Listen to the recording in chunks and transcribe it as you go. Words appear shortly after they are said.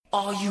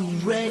Are you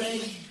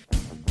ready?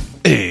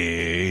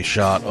 A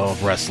Shot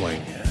of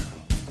Wrestling,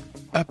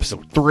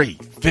 episode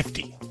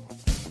 350.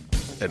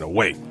 And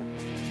away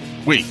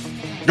we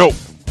go.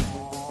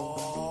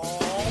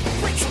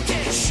 Rachel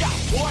get a shot,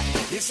 what?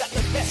 Is that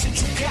the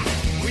message you got?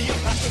 We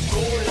about to go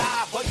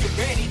live, are you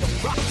ready to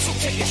rock? So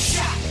take a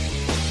shot.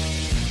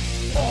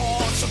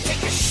 Oh, so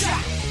take a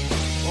shot.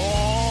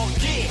 Oh,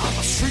 yeah. I'm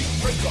a street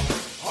breaker.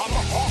 I'm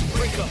a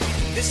heartbreaker.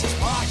 This is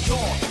my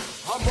yard.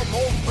 I'm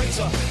Ramon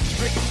Razor.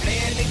 Rick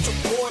Flair, Nature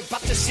Boy,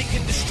 about to seek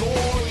and destroy.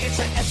 It's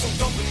an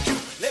SOW.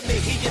 Let me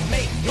hear you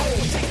make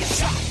noise. Take a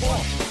shot,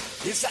 one.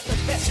 Is that the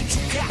message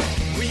you got?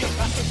 We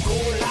about to go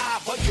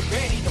live. Are you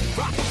ready to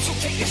rock? So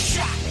take a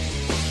shot.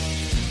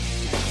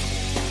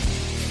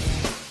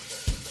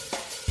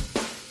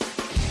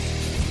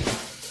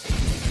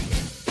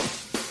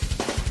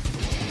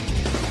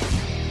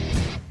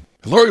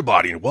 Hello,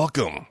 everybody, and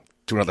welcome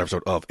to another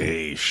episode of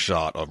A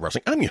Shot of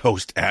Wrestling. I'm your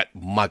host at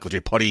Michael J.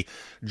 Puddy,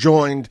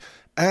 joined,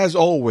 as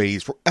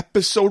always, for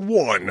episode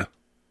 1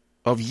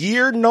 of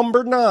year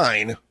number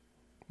 9,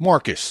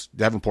 Marcus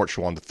Davenport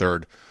Chouen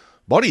III.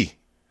 Buddy,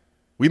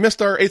 we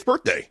missed our 8th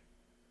birthday.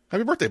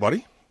 Happy birthday,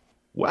 buddy.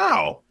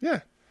 Wow.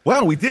 Yeah.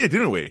 Wow, we did,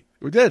 didn't we?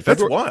 We did.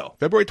 That's wild.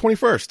 February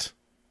 21st.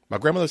 My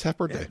grandmother's half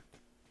birthday. Yeah.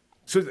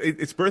 So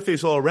it's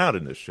birthdays all around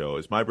in this show.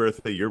 It's my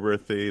birthday, your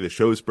birthday, the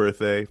show's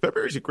birthday.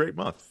 February's a great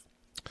month.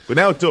 But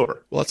now it's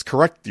over. Well, let's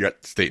correct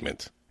that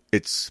statement.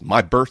 It's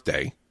my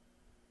birthday.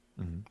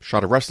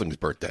 Shot of Wrestling's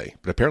birthday.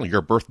 But apparently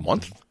your birth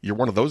month? You're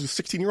one of those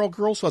 16-year-old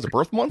girls who has a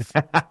birth month?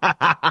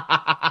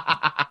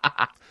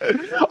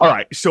 All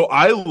right. So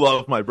I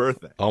love my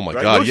birthday. Oh, my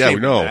right? God. No yeah, we shame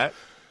in know. that.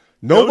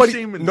 Nobody No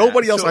shame in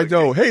else that. I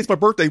know. Hey, it's my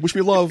birthday. Wish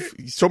me love.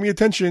 Show me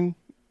attention.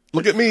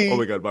 Look at me. Oh,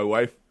 my God.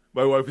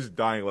 My wife is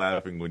dying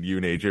laughing when you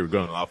and AJ were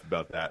going off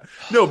about that.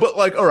 No, but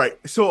like, all right.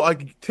 So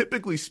like,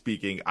 typically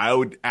speaking, I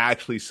would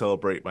actually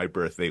celebrate my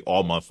birthday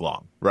all month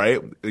long,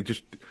 right? Like,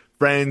 just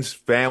friends,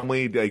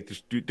 family, like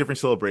just do different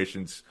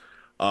celebrations.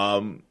 It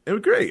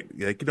was great.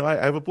 Like,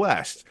 I have a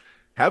blast.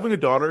 Having a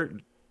daughter,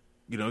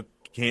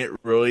 can't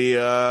really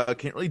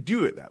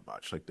do it that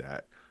much like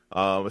that.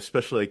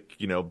 Especially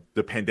like,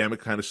 the pandemic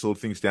kind of slowed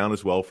things down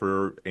as well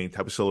for any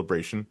type of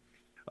celebration.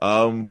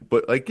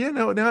 But like,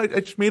 now I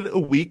just made it a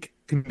week,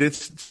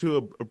 condensed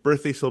to a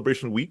birthday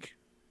celebration week.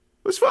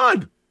 It was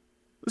fun.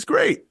 It was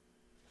great.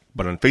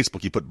 But on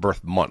Facebook, you put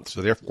birth month.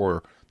 So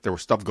therefore, there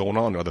was stuff going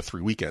on the other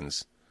 3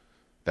 weekends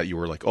that you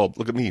were like, oh,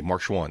 look at me,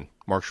 Marc Chouen.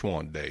 Marc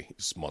Chouen Day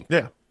this month.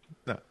 Yeah.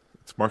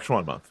 It's Marc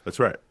Chouen month. That's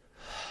right.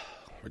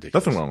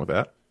 Ridiculous. Nothing wrong with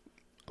that.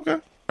 Okay.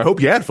 I hope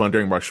you had fun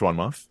during Marc Chouen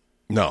month.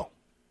 No,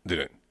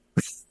 didn't.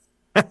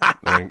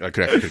 I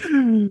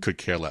could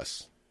care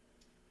less.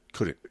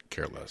 Couldn't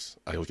care less.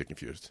 I always get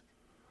confused.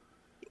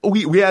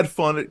 We had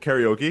fun at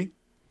karaoke.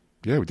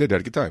 Yeah, we did.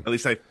 Had a good time. At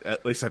least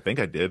I think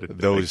I did.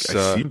 Those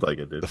I seemed like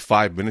I did. The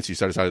 5 minutes you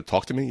decided to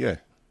talk to me. Yeah.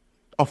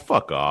 Oh,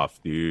 fuck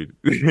off, dude.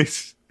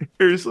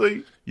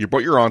 Seriously? You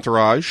brought your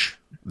entourage.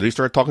 Then you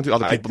started talking to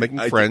other people, making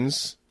I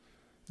friends.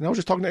 And I was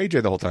just talking to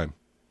AJ the whole time.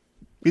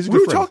 He's a we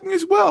good were friend. talking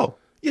as well.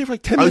 Yeah, for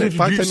like 10 minutes,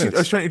 5-10 minutes. I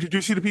was trying to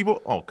introduce you to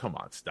people. Oh, come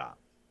on, stop.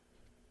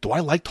 Do I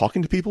like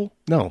talking to people?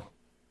 No.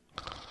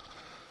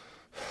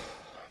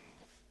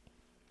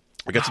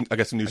 I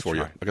got some news for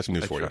you.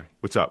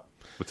 What's up?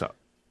 Do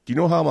you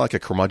know how I'm like a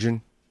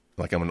curmudgeon?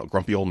 Like I'm a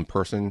grumpy old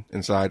person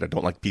inside. I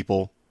don't like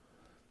people.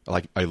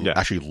 I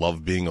actually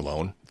love being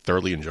alone.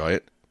 Thoroughly enjoy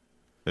it.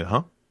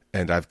 Uh-huh.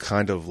 And I've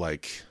kind of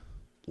like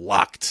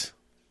locked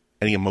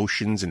any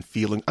emotions and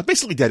feelings. I'm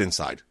basically dead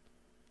inside.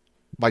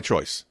 By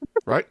choice,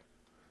 right?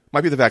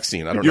 Might be the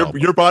vaccine. I don't know.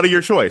 Your body,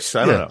 your choice.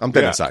 I don't know. I'm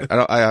dead inside.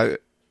 I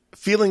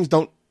feelings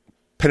don't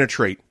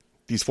penetrate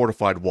these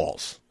fortified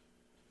walls.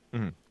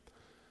 Mm-hmm.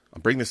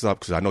 I'm bringing this up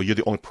because I know you're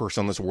the only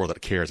person in this world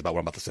that cares about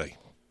what I'm about to say.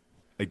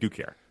 I do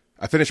care.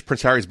 I finished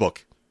Prince Harry's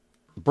book.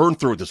 Burned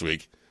through it this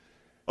week.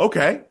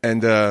 Okay.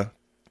 And when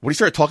he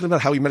started talking about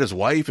how he met his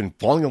wife and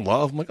falling in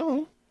love, I'm like,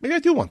 oh, maybe I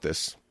do want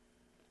this.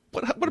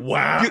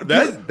 Wow.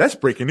 That's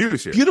breaking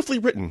news here. Beautifully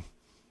written.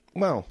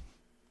 Wow.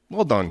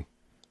 Well done.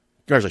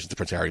 Congratulations to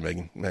Prince Harry,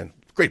 Meghan. Man,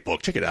 great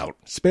book. Check it out.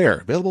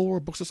 Spare. Available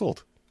where books are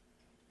sold.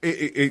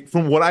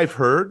 From what I've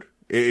heard,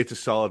 it's a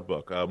solid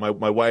book. My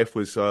wife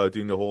was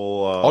doing the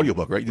whole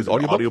audiobook, right? You did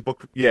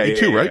audiobook? Yeah, Me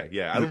too, right?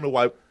 Yeah. I don't know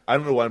why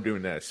I'm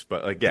doing this,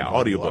 but like, yeah,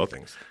 audiobook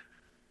things.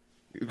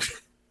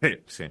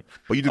 Same.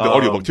 But you did the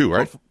audiobook too,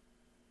 right?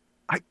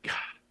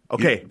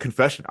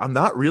 Confession. I'm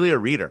not really a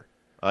reader.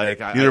 Like,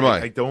 Neither am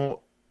I.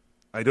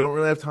 I don't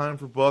really have time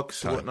for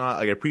books and whatnot.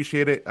 Like, I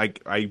appreciate it. I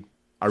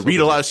read busy.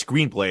 a lot of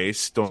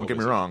screenplays. Don't get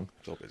me wrong.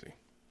 So busy.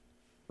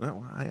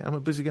 Well, I'm a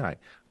busy guy.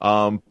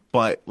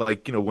 But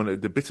like,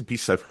 when the bits and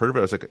pieces I've heard of it,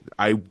 I was like,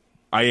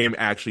 I am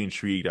actually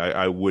intrigued.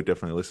 I would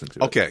definitely listen to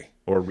it. Okay.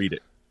 Or read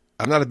it.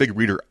 I'm not a big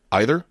reader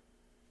either.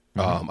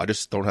 I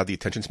just don't have the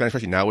attention span,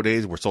 especially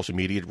nowadays where social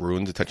media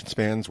ruins attention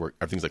spans, where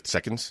everything's like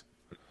seconds.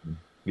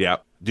 Yeah.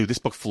 Dude, this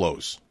book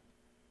flows.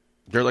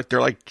 They're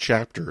like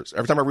chapters.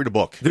 Every time I read a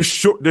book. They're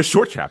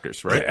short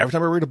chapters, right? Every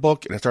time I read a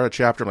book and I start a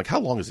chapter, I'm like,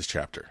 how long is this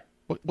chapter?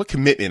 What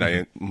commitment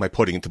am I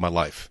putting into my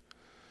life?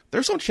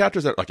 There's some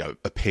chapters that are like a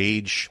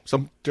page.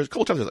 There's a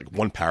couple chapters that like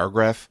one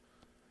paragraph.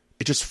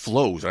 It just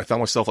flows, and I found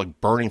myself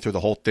like burning through the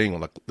whole thing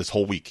like this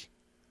whole week.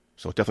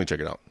 So definitely check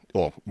it out.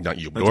 Well, not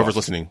you, but whoever's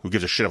listening, who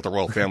gives a shit about the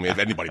royal family of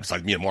anybody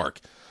besides me and Mark.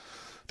 I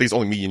think it's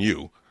only me and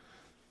you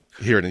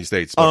here in the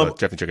States. But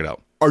definitely check it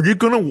out. Are you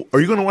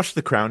gonna watch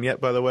The Crown yet?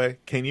 By the way,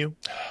 can you?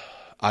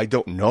 I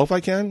don't know if I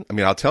can. I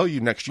mean, I'll tell you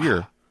next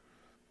year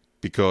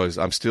because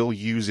I'm still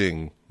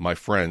using my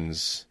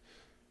friend's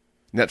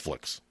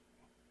Netflix.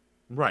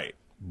 Right.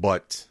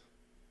 But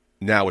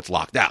now it's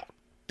locked out.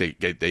 They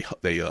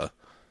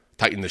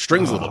tightened the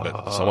strings a little bit.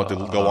 So I went to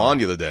go on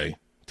the other day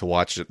to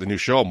watch the new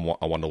show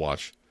I wanted to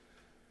watch.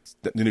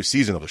 The new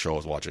season of the show I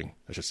was watching,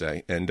 I should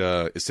say. And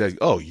it said,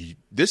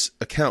 this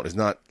account is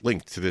not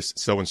linked to this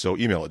so-and-so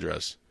email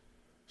address.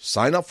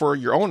 Sign up for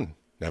your own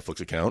Netflix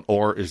account.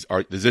 Or is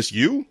this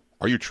you?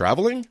 Are you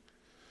traveling?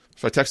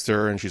 So I text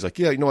her, and she's like,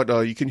 yeah, you know what?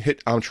 You can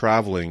hit I'm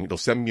traveling. It'll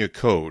send me a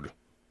code,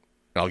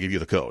 and I'll give you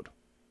the code.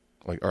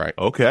 I'm like, all right.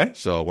 Okay.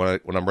 So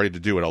when I'm ready to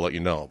do it, I'll let you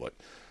know. But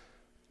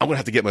I'm going to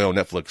have to get my own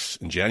Netflix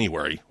in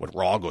January when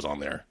Raw goes on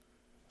there.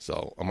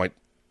 So I might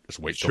just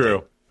wait.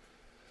 True.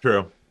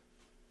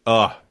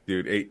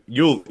 Dude,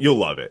 you'll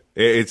love it.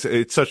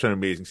 It's such an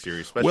amazing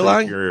series. Especially Will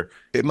I?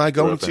 Am I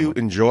going to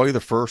enjoy the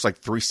first like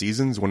 3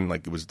 seasons when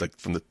like it was like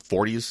from the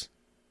 40s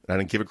and I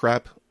didn't give a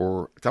crap?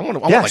 Or I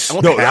want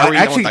Harry,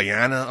 I want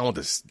Diana, I want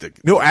this.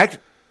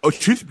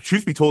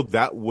 Truth be told,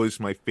 that was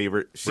my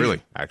favorite season.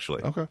 Really?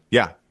 Actually. Okay.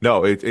 Yeah.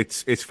 No,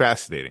 it's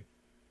fascinating.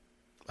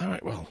 All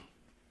right. Well,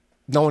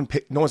 no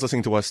one's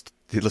listening to us.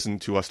 Listen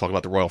to us talk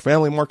about the royal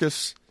family,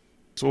 Marcus.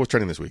 So what's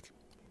trending this week?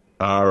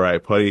 All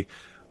right, Puddy.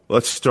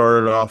 Let's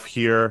start it off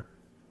here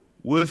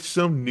with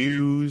some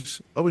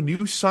news of a new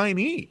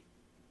signee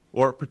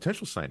or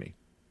potential signee.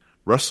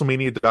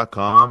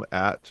 WrestleMania.com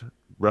at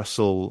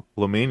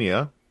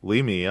WrestleMania.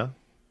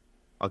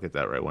 I'll get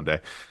that right one day.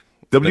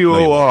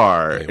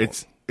 WOR.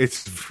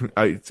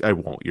 I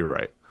won't. You're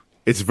right.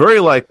 It's very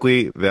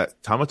likely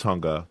that Tama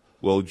Tonga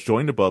will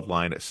join the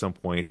Bloodline at some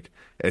point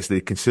as they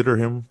consider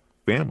him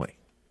family.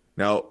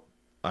 Now,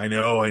 I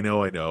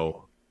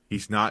know.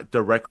 He's not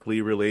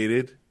directly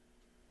related,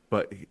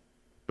 but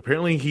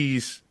apparently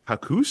he's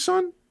Haku's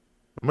son.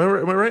 Am I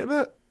right in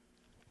that?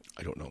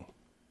 I don't know.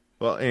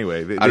 Well,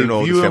 anyway, I don't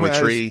know this family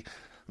tree.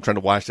 I'm trying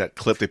to watch that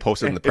clip they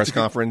posted in the press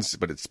conference,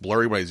 but it's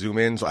blurry when I zoom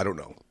in, so I don't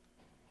know.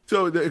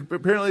 So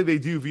apparently they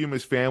do view him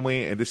as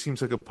family, and this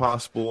seems like a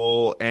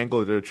possible angle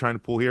that they're trying to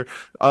pull here.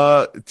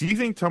 Do you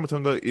think Tama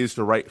Tonga is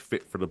the right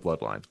fit for the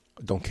Bloodline?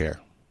 I don't care.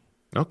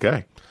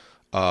 Okay.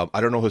 I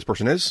don't know who this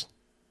person is.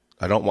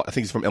 I think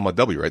he's from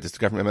MLW, right? This is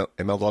the guy from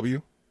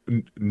MLW?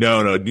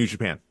 No, New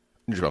Japan.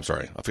 I'm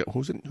sorry. I forget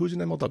who's in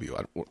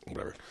MLW.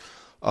 Whatever.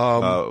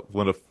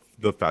 One of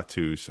the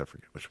Fatus. I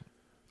forget which one.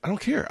 I don't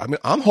care. I mean,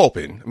 I'm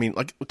hoping. I mean,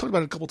 like we talked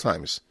about it a couple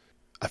times.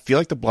 I feel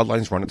like the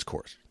Bloodline's run its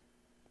course.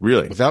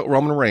 Really? Without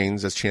Roman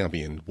Reigns as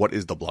champion, what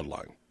is the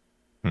Bloodline?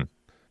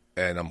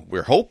 And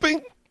we're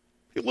hoping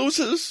he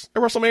loses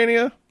at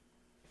WrestleMania.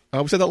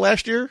 We said that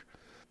last year.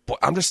 But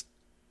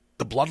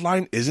the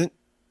Bloodline isn't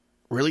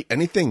really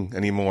anything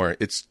anymore.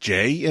 It's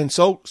Jay and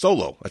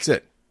Solo. That's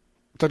it.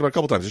 We talked about it a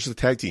couple times. It's just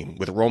a tag team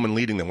with Roman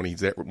leading them when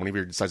he's there, when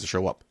he decides to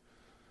show up.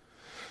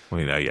 Well,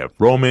 you have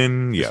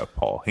Roman, you have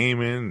Paul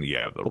Heyman, you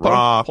have The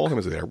Rock. Paul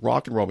Heyman's there.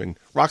 Rock and Roman.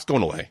 Rock's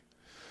going away.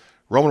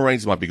 Roman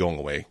Reigns might be going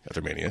away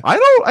after Mania. I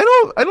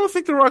don't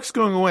think The Rock's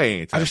going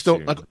away. I just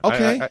don't.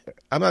 Okay,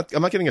 I'm not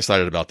getting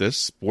excited about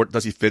this. Where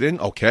does he fit in?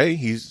 Okay,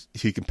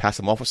 he can pass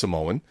him off with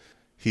Samoan.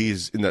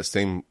 He's in that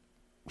same.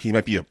 He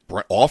might be a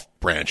off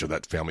branch of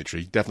that family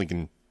tree. Definitely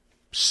can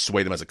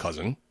sway them as a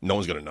cousin. No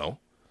one's gonna know.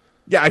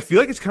 Yeah, I feel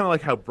like it's kind of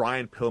like how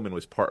Brian Pillman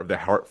was part of the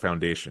Hart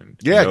Foundation.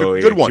 Yeah,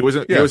 good one.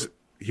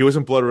 He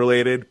wasn't blood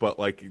related, but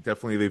like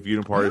definitely they viewed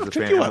him part of the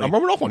family. I'm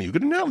rubbing off on you.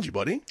 Good analogy,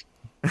 buddy.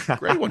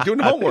 Great one. Doing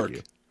the homework.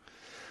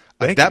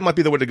 That might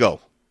be the way to go.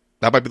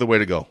 That might be the way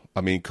to go.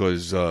 I mean,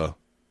 because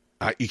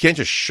you can't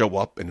just show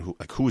up and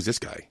who is this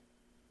guy?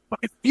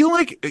 I feel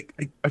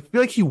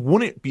like he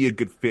wouldn't be a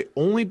good fit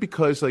only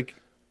because like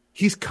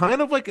he's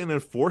kind of like an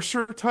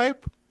enforcer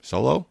type.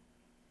 Solo?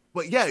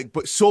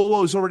 But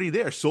Solo's already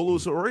there.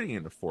 Solo's already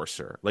an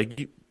enforcer.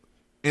 Like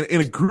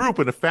in a group,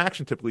 in a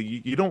faction, typically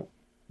you don't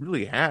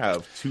really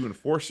have two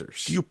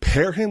enforcers. Do you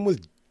pair him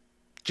with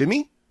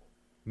Jimmy?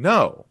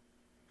 No.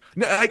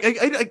 I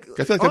feel like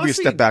that'd be a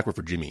step backward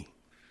for Jimmy.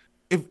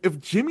 If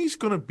Jimmy's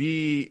going to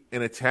be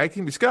in a tag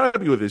team, it's got to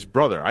be with his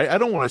brother. I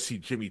don't want to see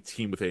Jimmy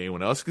team with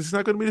anyone else because it's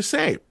not going to be the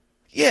same.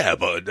 Yeah,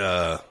 but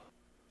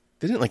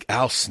didn't like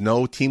Al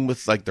Snow team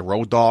with like the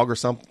Road Dogg or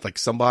something? Like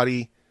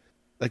somebody,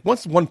 like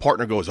once one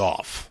partner goes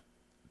off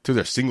to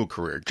their single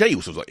career, Jey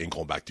Uso's ain't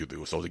going back to the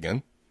Usos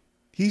again.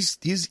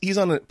 He's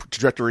on a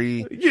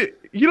trajectory.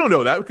 You don't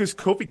know that because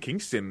Kofi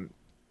Kingston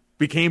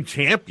became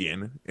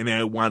champion and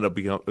then wound up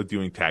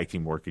doing tag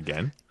team work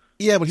again.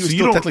 Yeah, but he was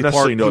still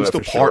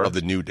technically part of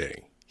the New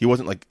Day. He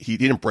wasn't like he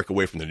didn't break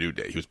away from the New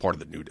Day. He was part of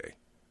the New Day.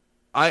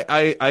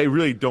 I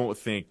really don't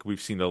think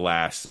we've seen the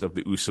last of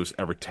the Usos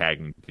ever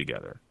tagging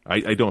together.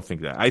 I don't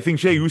think that. I think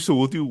Jey Uso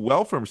will do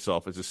well for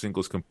himself as a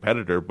singles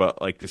competitor,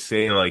 but like to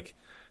say like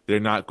they're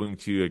not going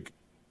to like,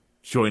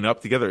 join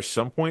up together at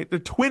some point, they're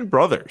twin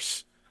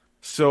brothers.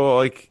 So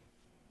like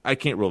I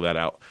can't rule that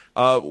out.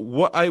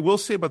 What I will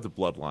say about the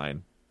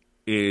Bloodline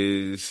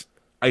is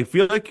I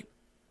feel like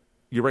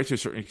you're right to a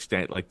certain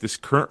extent. Like this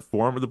current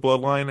form of the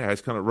Bloodline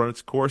has kind of run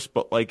its course,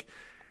 but like,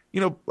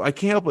 I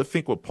can't help but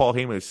think what Paul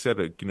Heyman has said,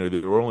 they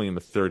were only in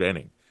the third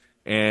inning.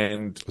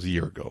 And it was a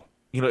year ago.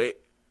 A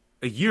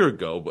year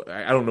ago, but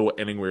I don't know what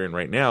inning we're in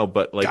right now,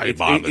 but like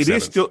it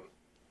is still,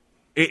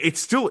 it's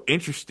still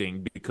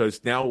interesting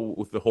because now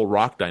with the whole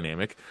Rock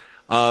dynamic,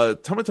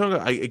 Tama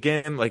Tonga,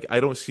 I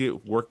don't see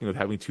it working with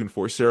having two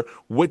enforcers there.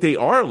 What they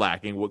are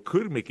lacking, what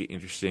could make it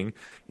interesting,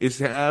 is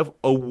to have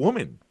a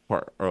woman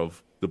part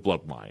of the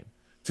Bloodline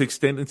to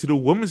extend into the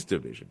women's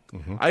division.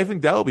 Mm-hmm. I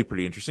think that will be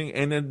pretty interesting.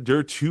 And then there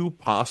are two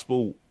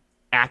possible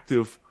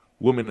active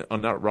women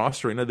on that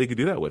roster right now they could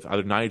do that with,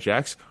 either Nia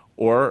Jax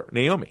or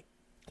Naomi.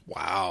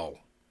 Wow.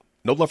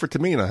 No love for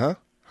Tamina, huh?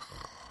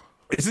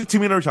 Isn't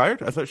Tamina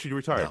retired? I thought she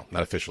retired. No,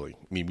 not officially.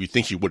 I mean, we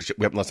think she would.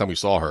 Last time we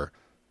saw her,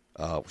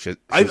 I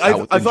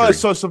thought I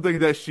saw something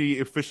that she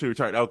officially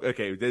retired. Oh,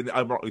 okay, then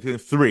I'm wrong. Then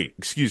 3.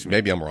 Excuse me.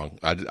 Maybe I'm wrong.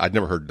 I'd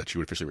never heard that she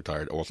would officially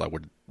retired, or else I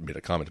would have made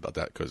a comment about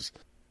that because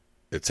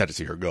it's sad to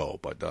see her go.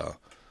 But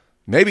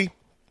maybe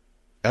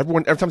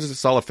every time there's a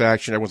solid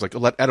faction, everyone's like,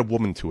 add a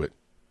woman to it,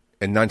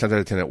 and 9 times out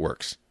of 10 it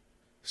works.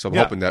 So I'm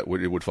hoping that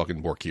it would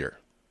fucking work here.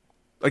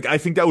 Like I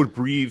think that would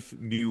breathe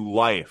new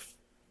life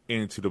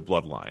into the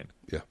Bloodline.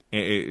 Yeah,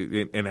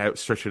 and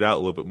stretch it out a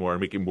little bit more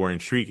and make it more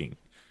intriguing.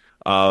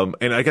 And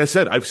like I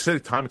said, I've said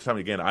it time and time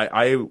again.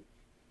 I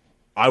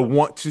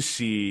want to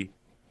see.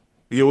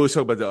 You always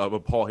talk about the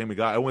Paul Heyman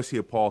guy. I want to see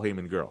a Paul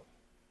Heyman girl.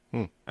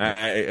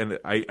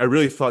 I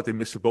really thought they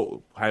missed the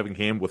boat having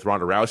him with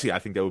Ronda Rousey. I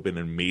think that would have been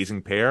an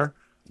amazing pair.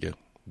 Yeah,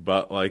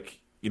 but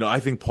I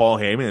think Paul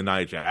Heyman and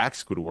Nia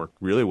Jax could work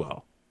really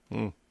well.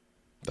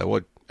 That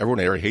would. Everyone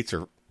there hates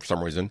her for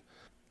some reason.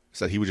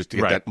 Said he would just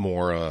get that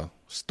more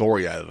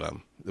story out of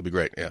them. It'd be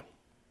great. Yeah.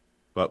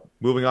 But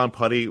moving on,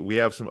 Puddy, we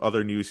have some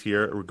other news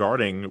here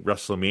regarding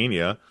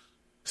WrestleMania.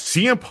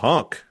 CM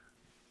Punk.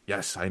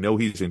 Yes, I know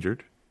he's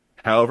injured.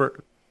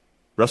 However,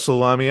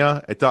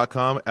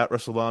 WrestleMania.com at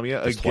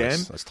WrestleMania That's again.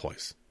 Twice. That's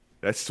twice.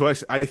 That's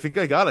twice. I think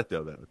I got it,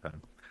 though, that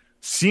time.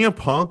 CM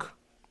Punk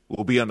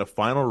will be on the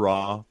final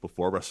Raw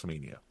before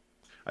WrestleMania.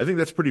 I think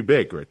that's pretty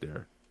big right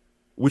there,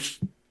 which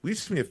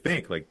leads me to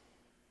think,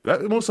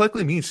 that most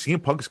likely means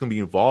CM Punk is going to be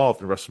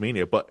involved in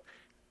WrestleMania. But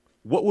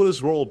what will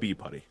his role be,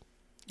 Puddy?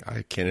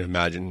 I can't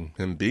imagine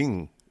him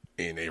being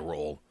in a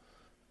role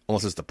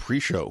unless it's the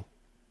pre-show,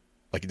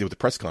 like he did with the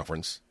press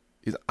conference.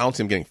 I don't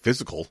see him getting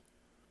physical.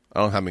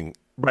 I don't have him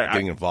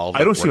getting involved.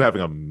 I don't see him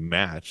having a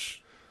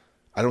match.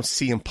 I don't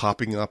see him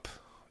popping up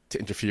to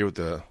interfere with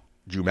the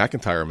Drew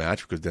McIntyre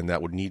match because then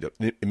that would need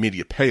an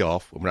immediate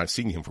payoff. We're not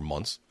seeing him for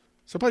months.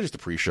 So probably just a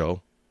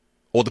pre-show.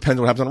 Or it depends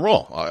on what happens on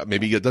Raw.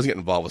 Maybe he doesn't get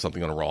involved with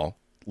something on Raw,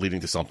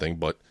 leading to something,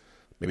 but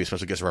maybe a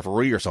special guest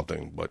referee or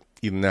something. But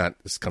even that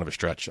is kind of a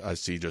stretch. I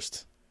see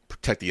just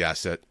protect the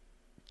asset,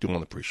 do it on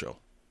the pre-show.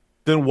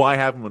 Then why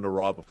have him on the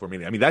Raw before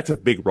Mania? I mean, that's a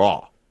big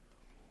Raw.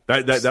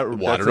 I don't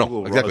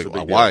know exactly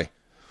why.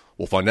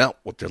 We'll find out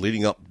what they're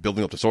leading up,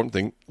 building up to certain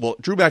thing. Well,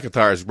 Drew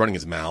McIntyre is running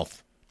his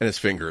mouth and his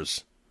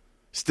fingers,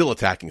 still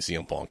attacking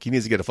CM Punk. He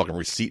needs to get a fucking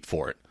receipt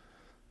for it.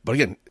 But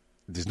again,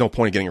 there's no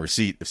point in getting a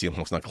receipt if CM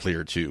Punk's not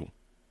cleared to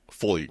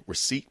fully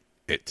receipt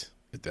it.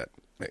 If that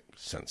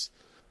makes sense.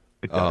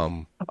 I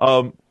don't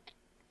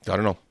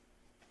know.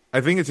 I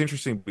think it's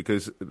interesting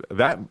because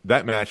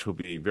that match will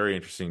be very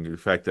interesting. The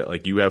fact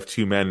that you have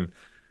two men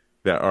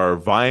that are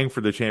vying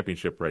for the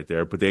championship right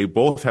there, but they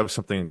both have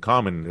something in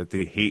common, that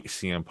they hate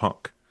CM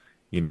Punk.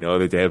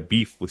 That they have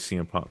beef with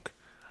CM Punk.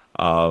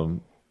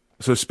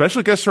 So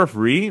special guest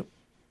referee,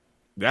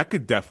 that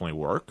could definitely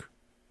work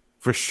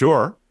for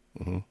sure.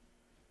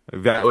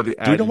 Mm-hmm. That would.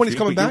 Do you know when he's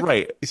coming back?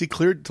 Right? Is he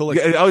cleared to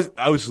Yeah,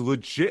 I was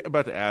legit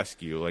about to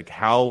ask you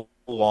how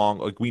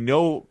long. We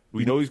know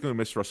he's going to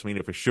miss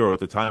WrestleMania for sure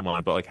with the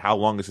timeline, but how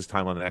long is his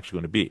timeline actually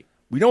going to be?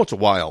 We know it's a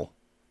while,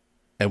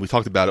 and we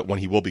talked about it when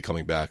he will be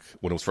coming back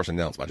when it was first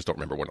announced. I just don't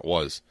remember when it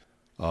was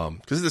because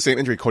it's the same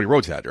injury Cody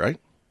Rhodes had, right?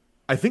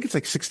 I think it's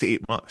 6 to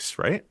 8 months,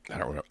 right? I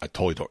don't remember. I'm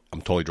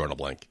totally drawing a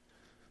blank.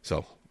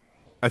 So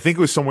I think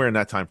it was somewhere in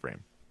that time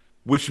frame,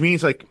 which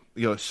means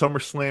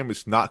SummerSlam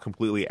is not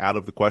completely out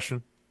of the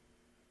question.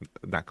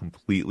 Not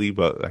completely,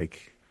 but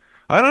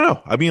I don't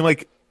know. I mean,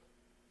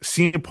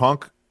 CM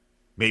Punk,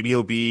 maybe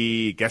he'll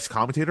be guest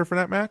commentator for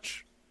that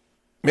match.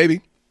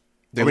 Maybe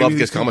they love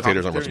guest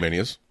commentators on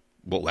WrestleManias.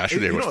 Well, last year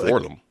there was 4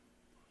 of them.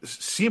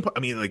 CM Punk, I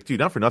mean, dude,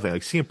 not for nothing.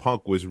 CM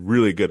Punk was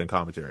really good in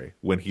commentary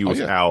when he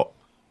was out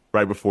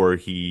right before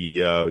he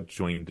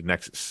joined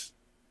Nexus.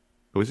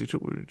 Was he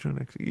joined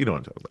Nexus? You know what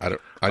I'm talking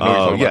about. I know what you're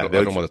talking about. I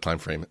don't know what the time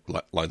frame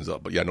lines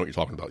up, but yeah, I know what you're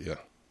talking about. Yeah.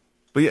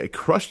 But yeah, he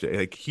crushed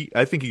it.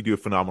 I think he'd do a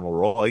phenomenal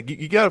role.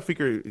 You got to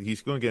figure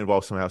he's going to get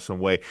involved somehow, some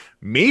way.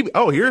 Maybe.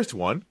 Oh, here's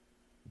one.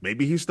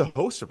 maybe he's the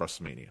host of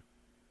WrestleMania.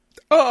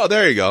 Oh,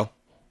 there you go.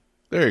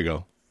 There you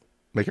go.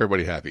 Make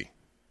everybody happy.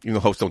 Even though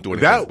hosts don't do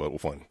anything,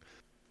 but fun.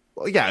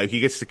 Well, yeah, he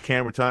gets the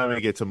camera time,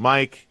 he gets a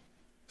mic,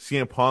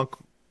 CM Punk,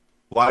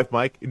 live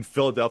mic in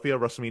Philadelphia,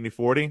 WrestleMania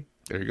 40.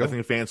 There you go. I think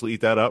the fans will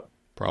eat that up.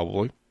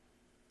 Probably.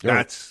 You're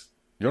on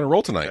a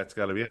roll tonight. That's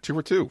got to be it. 2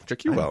 for 2.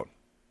 Check you out.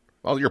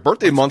 Well, your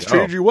birthday month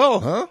treated you well,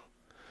 huh?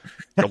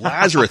 Your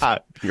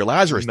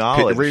Lazarus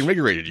Knowledge.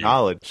 Reinvigorated you.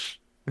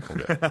 Knowledge.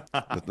 Okay.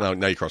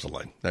 Now you cross the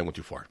line. That went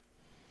too far.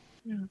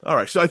 Yeah. All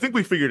right, so I think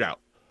we figured out,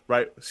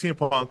 right? CM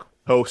Punk,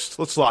 host.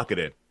 Let's lock it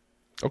in.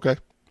 Okay.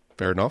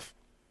 Fair enough.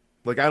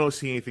 Like, I don't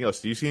see anything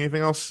else. Do you see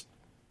anything else?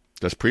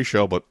 That's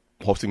pre-show, but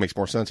hosting makes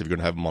more sense if you're going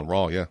to have him on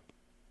Raw, yeah.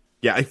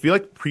 Yeah, I feel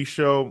like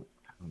pre-show,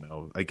 I don't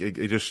know, like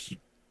it just...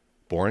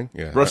 Boring?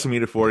 Yeah.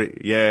 WrestleMania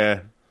 40,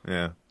 yeah.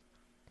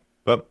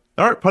 But,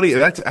 all right, Puddy,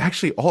 that's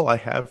actually all I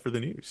have for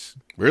the news.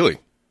 Really?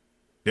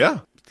 Yeah.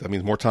 That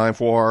means more time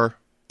for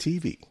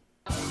TV.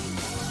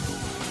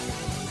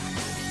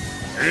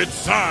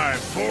 It's time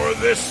for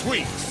this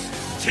week's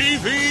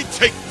TV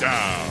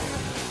Takedown.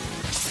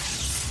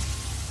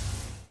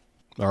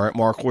 All right,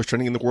 Marc, what's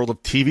trending in the world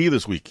of TV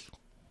this week?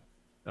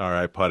 All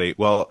right, Puddy.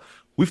 Well,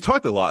 we've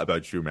talked a lot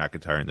about Drew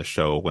McIntyre in the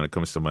show when it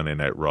comes to Monday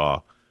Night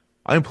Raw.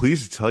 I'm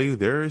pleased to tell you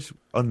there's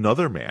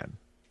another man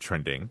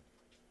trending.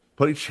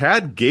 Puddy,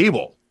 Chad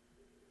Gable.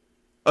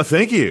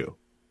 Thank you.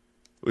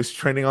 Was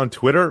trending on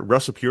Twitter,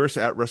 Russell Pierce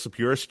at Russell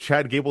Pierce.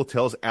 Chad Gable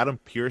tells Adam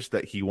Pearce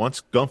that he wants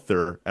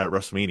Gunther at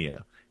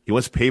WrestleMania. He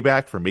wants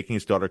payback for making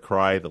his daughter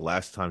cry the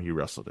last time he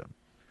wrestled him.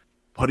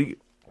 Puddy,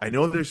 I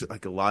know there's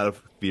like a lot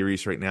of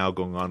theories right now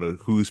going on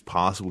of who's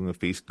possibly going to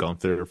face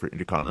Gunther for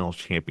Intercontinental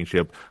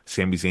Championship.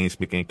 Sami Zayn's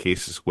making a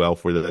case as well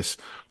for this.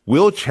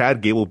 Will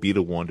Chad Gable be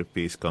the one to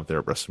face Gunther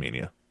at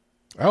WrestleMania?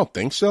 I don't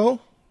think so.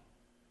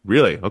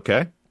 Really?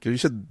 Okay. Because you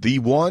said the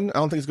one. I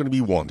don't think it's going to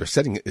be one. They're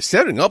setting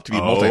up to be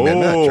a multi-man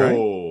match,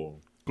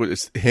 right?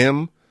 It's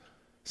him,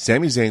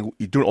 Sami Zayn.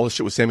 You're doing all this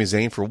shit with Sami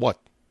Zayn for what?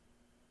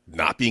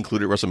 Not be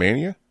included at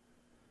WrestleMania?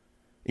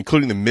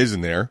 Including the Miz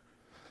in there.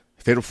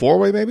 Fatal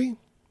 4-way, maybe?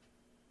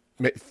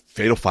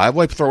 Fatal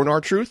 5-way, throwing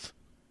R-Truth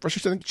for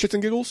shits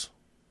and giggles?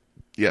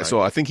 Yeah, right.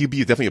 So I think he'd be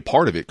definitely a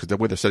part of it because the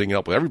way they're setting it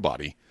up with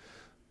everybody.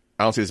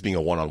 I don't see this being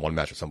a one-on-one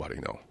match with somebody,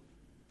 no.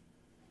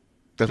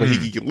 That's why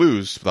he can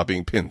lose without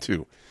being pinned,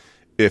 too,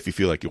 if you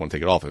feel like you want to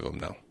take it off of him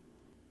now.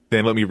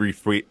 Then let me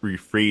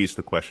rephrase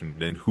the question.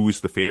 Then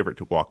who's the favorite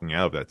to walking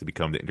out of that to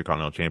become the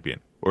Intercontinental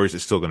Champion? Or is it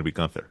still going to be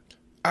Gunther?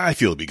 I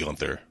feel it'd be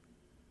Gunther.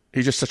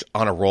 He's just such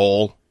on a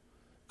roll.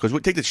 Because we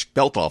take the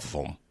belt off of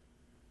him,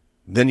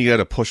 then you got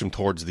to push him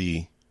towards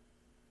the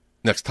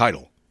next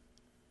title.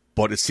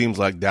 But it seems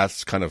like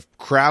that's kind of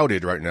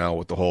crowded right now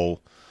with the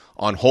whole,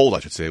 on hold, I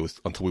should say,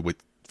 until we wait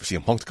for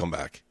CM Punk to come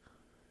back.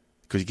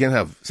 Because you can't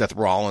have Seth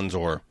Rollins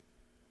or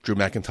Drew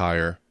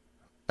McIntyre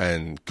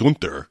and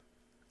Gunther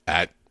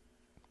at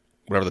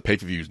whatever the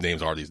pay-per-views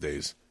names are these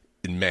days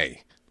in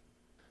May.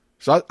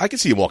 So I can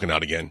see him walking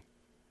out again.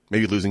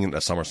 Maybe losing it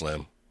at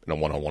SummerSlam in a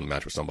one-on-one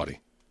match with somebody.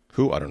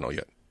 Who? I don't know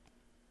yet.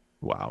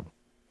 Wow.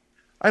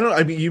 I don't know.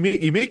 I mean,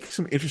 you make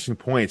some interesting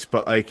points,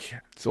 but like...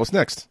 So what's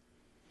next?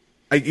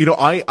 I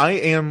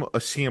am a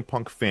CM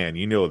Punk fan.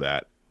 You know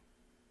that.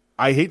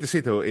 I hate to say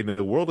it, though, in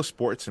the world of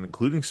sports, and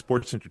including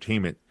sports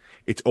entertainment,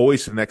 it's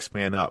always the next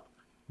man up.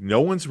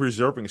 No one's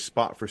reserving a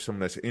spot for someone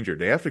that's injured.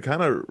 They have to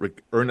kind of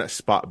earn that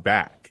spot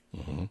back.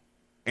 Mm-hmm.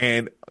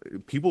 And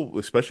people,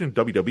 especially in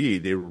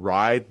WWE, they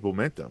ride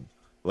momentum.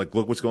 Like,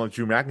 look what's going on with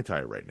Drew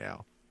McIntyre right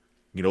now.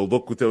 You know,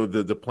 look what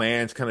the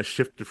plans kind of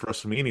shifted for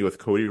WrestleMania with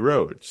Cody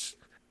Rhodes.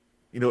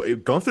 You know,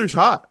 Gunther's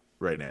hot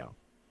right now.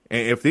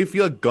 And if they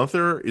feel like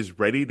Gunther is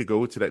ready to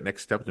go to that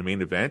next step in the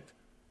main event,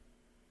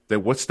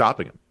 then what's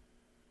stopping him?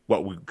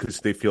 What,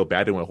 because they feel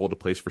bad they want to hold a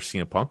place for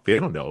CM Punk? They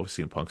don't know if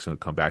CM Punk's going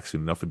to come back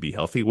soon enough and be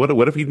healthy. What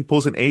if he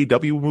pulls an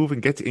AEW move and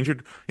gets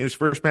injured in his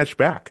first match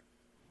back?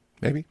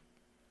 Maybe.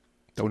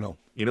 Don't know.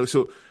 You know,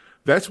 so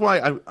that's why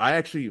I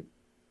actually,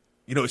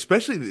 you know,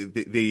 especially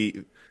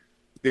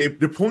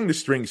they're pulling the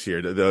strings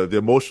here, the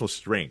emotional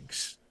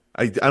strings.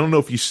 I don't know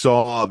if you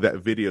saw that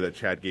video that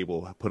Chad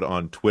Gable put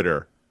on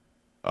Twitter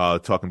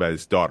talking about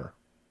his daughter,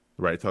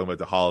 right? Talking about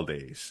the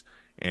holidays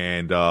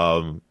and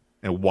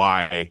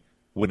why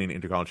winning the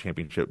Intercontinental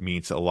Championship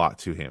means a lot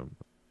to him.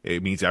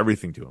 It means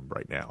everything to him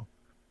right now.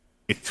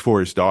 It's for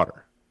his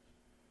daughter.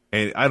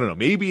 And I don't know,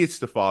 maybe it's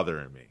the father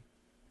in me,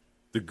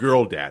 the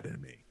girl dad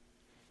in me.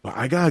 But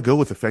I got to go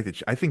with the fact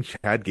that I think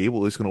Chad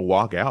Gable is going to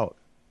walk out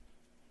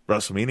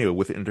WrestleMania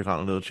with the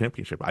Intercontinental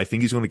Championship. I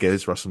think he's going to get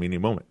his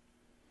WrestleMania moment.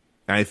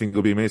 And I think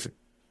it'll be amazing.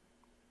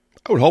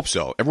 I would hope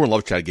so. Everyone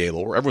loves Chad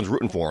Gable. Everyone's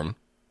rooting for him.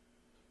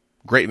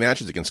 Great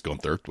matches against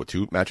Gunther. What,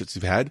 2 matches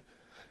he's had?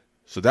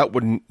 So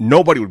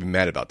nobody would be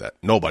mad about that.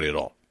 Nobody at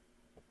all.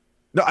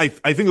 No, I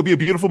think it'll be a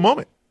beautiful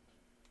moment.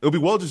 It'll be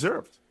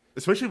well-deserved.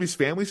 Especially if his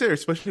family's there.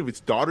 Especially if his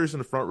daughter's in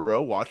the front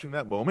row watching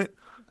that moment.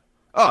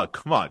 Oh,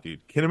 come on,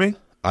 dude. Kidding me?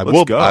 I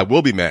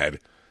will be mad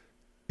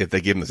if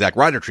they give him the Zack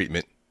Ryder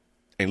treatment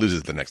and he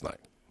loses the next night.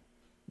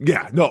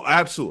 Yeah, no,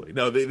 absolutely.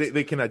 No,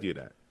 they cannot do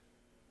that.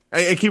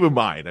 And keep in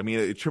mind, I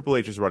mean, Triple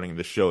H is running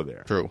the show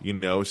there. True.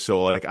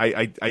 So like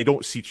I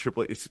don't see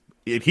Triple H.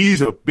 He's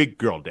a big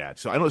girl dad,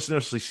 so I don't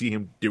necessarily see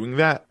him doing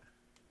that.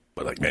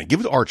 But like, man, give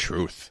it to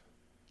R-Truth.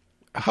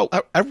 How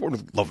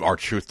everyone loved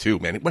R-Truth too,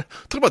 man. Talk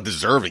about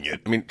deserving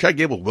it. I mean, Chad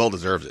Gable well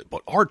deserves it,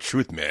 but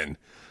R-Truth, man,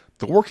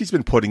 the work he's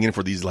been putting in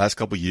for these last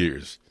couple of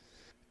years,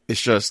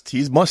 it's just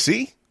he's must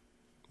see,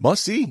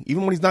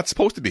 even when he's not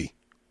supposed to be.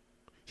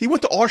 He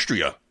went to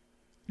Austria,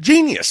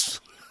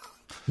 genius.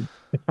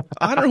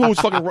 I don't know who's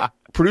fucking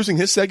producing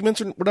his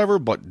segments or whatever,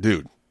 but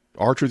dude,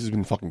 R-Truth has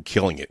been fucking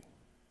killing it.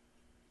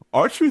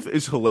 R-Truth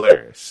is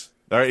hilarious.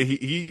 All right,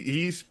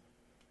 he's.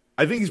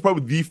 I think he's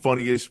probably the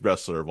funniest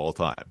wrestler of all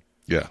time.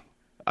 Yeah,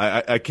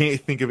 I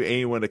can't think of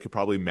anyone that could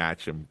probably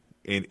match him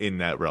in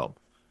that realm.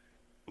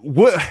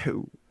 What?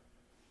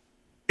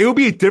 It would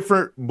be a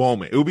different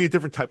moment. It would be a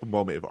different type of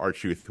moment if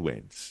R-Truth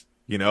wins.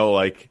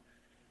 Like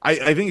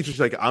I think it's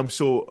just like I'm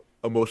so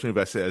emotionally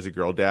invested as a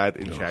girl dad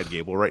in Chad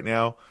Gable right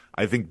now.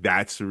 I think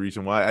that's the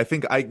reason why. I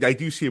think I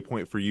do see a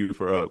point for you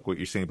for what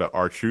you're saying about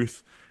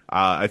R-Truth.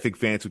 I think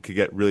fans could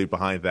get really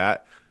behind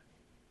that.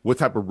 What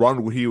type of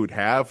run he would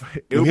have?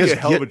 It would be a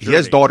hell of a journey. He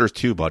has daughters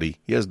too, buddy.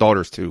 He has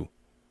daughters too.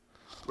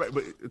 Right,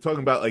 but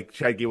talking about like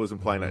Chad Gable's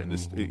implying that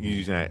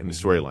using that in the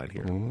storyline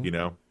here,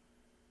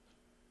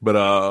 But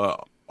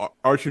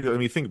R-Truth, I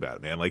mean, think about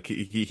it, man. Like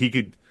he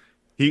could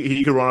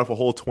run off a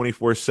whole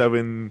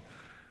 24/7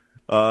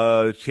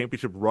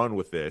 championship run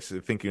with this,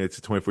 thinking it's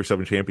a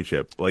 24/7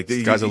 championship. Like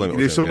sky's the limit.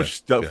 There's so much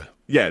stuff.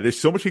 Yeah, there's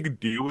so much he could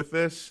do with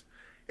this.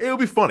 It would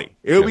be funny.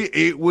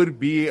 It would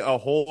be a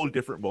whole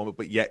different moment,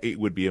 but yet it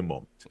would be a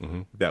moment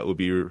that would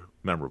be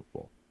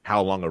memorable.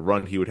 How long a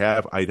run he would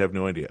have, I'd have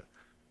no idea.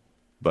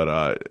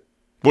 But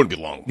wouldn't be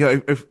long. Yeah,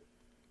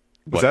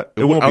 what's that?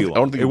 It won't be long. I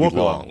don't think it won't be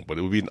long, but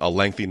it would be a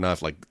lengthy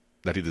enough, like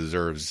that he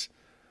deserves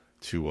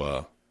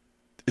to.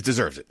 It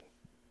deserves it.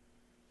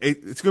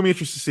 It's going to be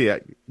interesting to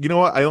see. You know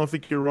what? I don't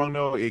think you're wrong,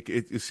 though.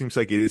 It seems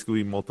like it is going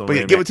to be multi. But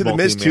yeah, give it to the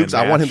Miz too, because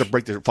I want him to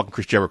break the fucking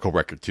Chris Jericho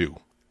record too.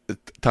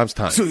 Time's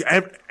time. So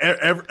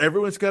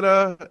everyone's got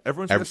a.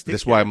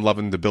 That's why I'm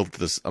loving the build to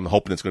this. I'm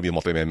hoping it's going to be a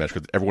multi-man match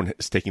because everyone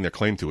is taking their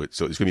claim to it.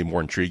 So it's going to be more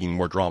intriguing,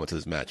 more drama to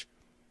this match.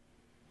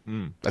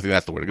 I think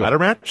that's the way to go. Ladder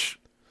match?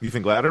 You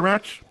think ladder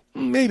match?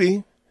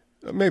 Maybe.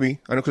 I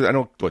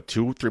know. What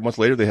 2-3 months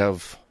later they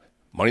have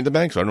Money in the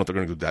Bank, so I don't know if they're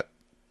going to do that.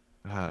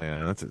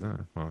 Yeah, that's it.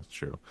 Well, that's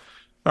true.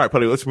 All right,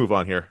 Puddy, let's move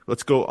on here.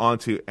 Let's go on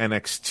to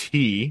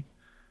NXT.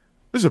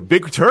 This is a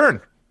big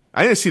return.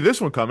 I didn't see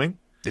this one coming.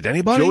 Did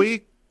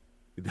anybody?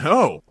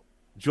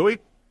 Joey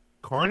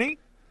Carney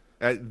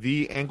at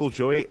The Angle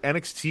Joey.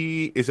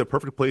 NXT is a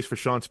perfect place for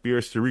Shawn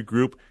Spears to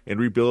regroup and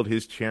rebuild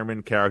his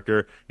chairman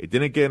character. It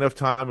didn't get enough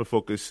time and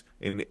focus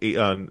in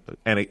AEW.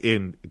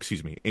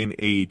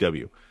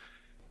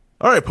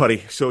 All right,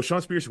 Puddy. So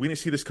Shawn Spears, we didn't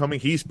see this coming.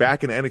 He's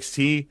back in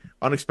NXT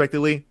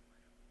unexpectedly.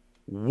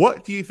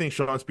 What do you think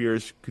Shawn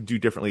Spears could do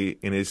differently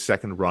in his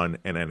second run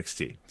in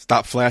NXT?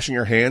 Stop flashing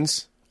your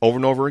hands over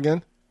and over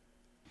again?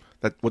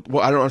 I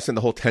don't understand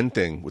the whole 10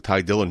 thing with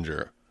Ty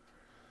Dillinger.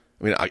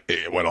 I mean,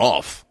 it went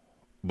off,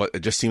 but it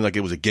just seemed like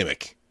it was a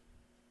gimmick.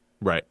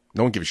 Right.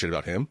 No one gives a shit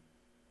about him.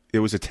 It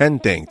was a 10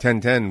 thing,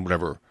 10-10,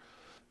 whatever.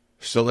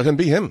 So let him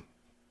be him.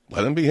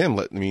 Let him be him.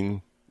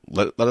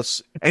 Let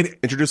us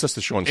introduce us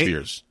to Shawn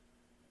Spears.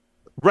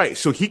 Right.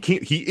 So he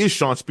is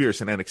Shawn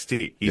Spears in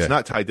NXT. He's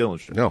not Ty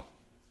Dillinger. No.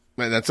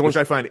 Man, which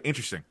I find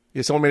interesting.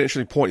 Yeah, someone made an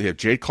interesting point. You have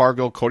Jade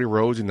Cargill, Cody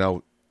Rhodes, and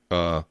now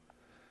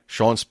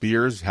Shawn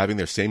Spears having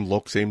their same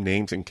look, same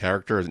name, same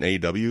character as in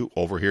AEW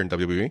over here in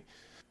WWE.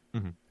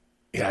 Mm-hmm.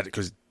 Yeah,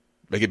 because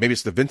maybe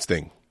it's the Vince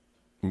thing.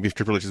 Maybe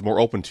Triple H is more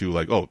open to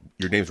like, oh,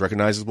 your name's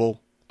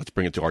recognizable. Let's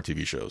bring it to our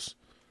TV shows.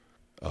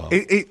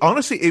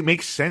 Honestly, it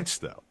makes sense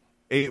though.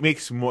 It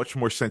makes much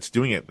more sense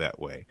doing it that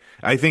way.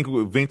 I think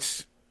with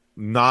Vince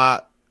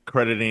not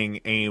crediting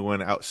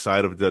anyone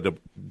outside of the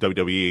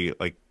WWE,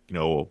 like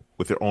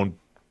with their own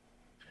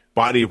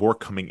body of work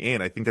coming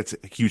in, I think that's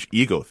a huge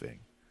ego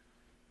thing.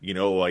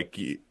 I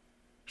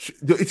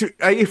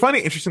find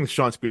it interesting with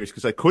Shawn Spears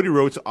because like Cody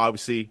Rhodes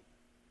obviously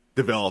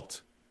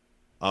developed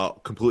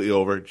completely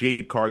over.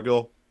 Jade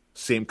Cargill,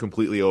 same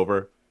completely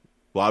over.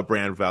 A lot of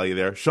brand value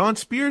there. Shawn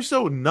Spears,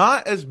 though,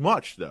 not as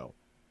much, though.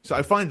 So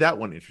I find that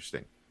one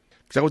interesting.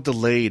 Because I was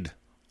delayed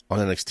on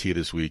NXT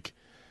this week,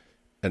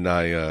 and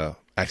I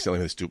accidentally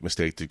made a stupid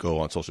mistake to go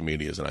on social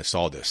medias, and I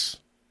saw this.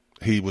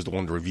 He was the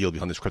one to reveal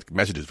behind his cryptic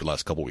messages for the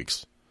last couple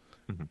weeks.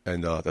 Mm-hmm.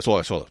 And that's all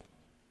I saw.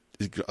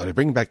 Are they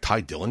bringing back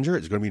Ty Dillinger?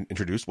 Is he going to be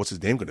introduced? What's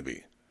his name going to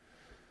be?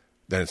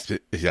 Then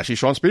it's actually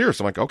Shawn Spears.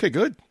 I'm like, okay,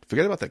 good.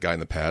 Forget about that guy in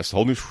the past.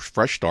 Whole new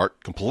fresh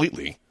start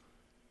completely.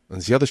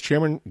 And see how this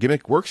chairman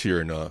gimmick works here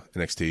in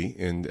NXT.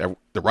 And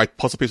the right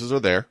puzzle pieces are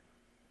there.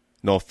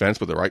 No offense,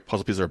 but the right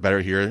puzzle pieces are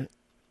better here.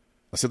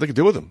 Let's see what they can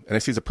do with him.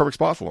 NXT is a perfect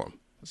spot for him.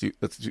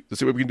 Let's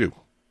see what we can do.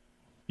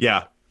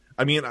 Yeah.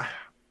 I mean,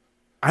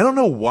 I don't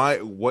know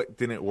what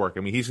didn't work.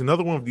 I mean, he's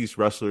another one of these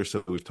wrestlers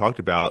that we've talked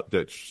about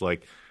that's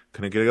like,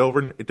 can I get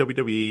over in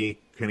WWE?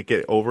 Can I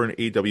get over in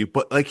AEW?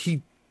 But like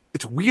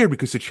it's weird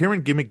because the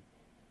chairman gimmick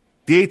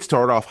did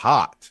start off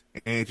hot,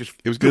 and it just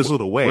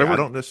fizzled away. Whatever, I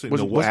don't necessarily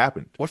know what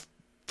happened. What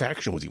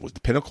faction was he? Was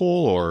the Pinnacle,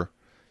 or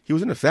he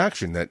was in a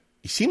faction that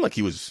he seemed like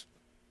he was?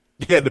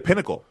 Yeah, the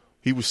Pinnacle.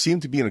 He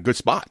seemed to be in a good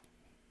spot.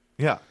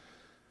 Yeah.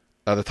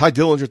 The Ty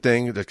Dillinger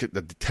thing,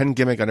 the 10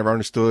 gimmick, I never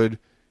understood.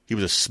 He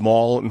was a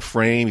small in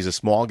frame. He's a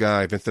small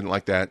guy. Vince didn't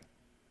like that.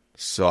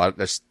 So I'm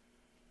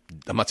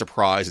not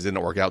surprised it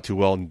didn't work out too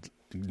well. And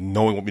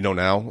knowing what we know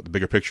now, the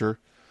bigger picture,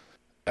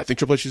 I think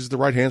Triple H is the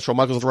right hands. Shawn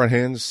Michaels is the right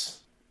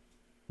hands.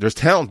 There's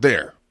talent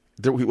there.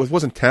 He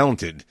wasn't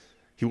talented.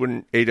 AEW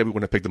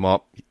wouldn't have picked him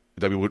up.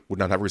 AEW would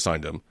not have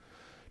re-signed him.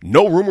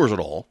 No rumors at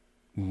all.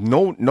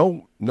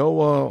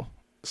 No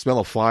smell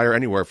of fire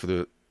anywhere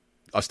for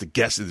us to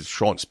guess it's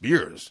Shawn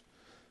Spears.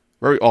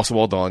 Very awesome,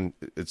 well done.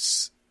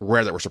 It's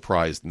rare that we're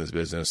surprised in this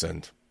business,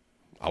 and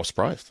I was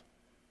surprised.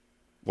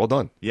 Well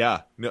done.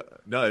 Yeah, no,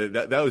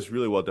 that was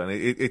really well done.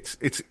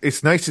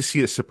 It's nice to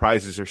see that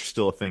surprises are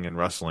still a thing in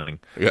wrestling.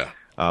 Yeah.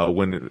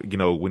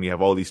 When you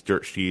have all these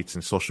dirt sheets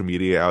and social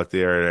media out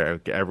there,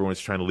 everyone's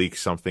trying to leak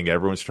something,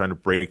 everyone's trying to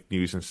break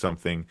news and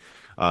something.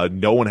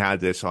 No one had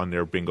this on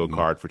their bingo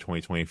card for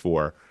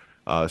 2024.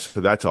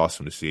 So that's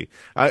awesome to see.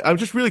 I'm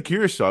just really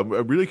curious, though.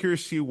 I'm really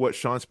curious to see what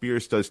Shawn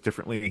Spears does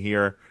differently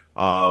here.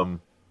 How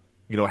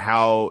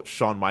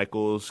Shawn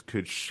Michaels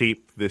could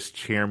shape this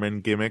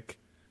chairman gimmick.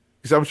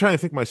 Because I'm trying to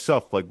think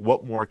myself, like,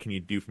 what more can you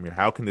do from here?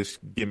 How can this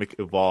gimmick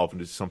evolve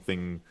into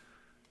something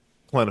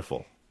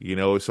plentiful?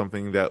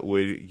 Something that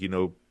would,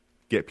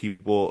 get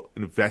people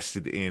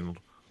invested in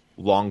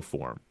long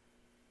form.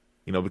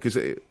 Because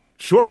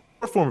short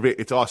form of it,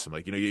 it's awesome.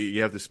 Like,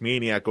 you have this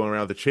maniac going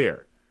around the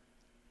chair.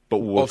 But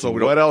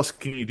what else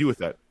can you do with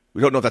that?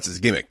 We don't know if that's his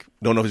gimmick.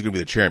 We don't know if he's going to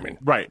be the chairman.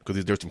 Right.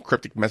 Because there's some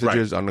cryptic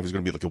messages. Right. I don't know if he's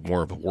going to be like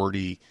more of a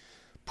wordy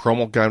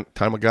promo kind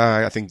of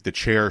guy. I think the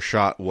chair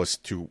shot was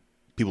to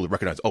people to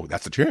recognize, oh,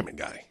 that's the chairman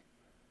guy.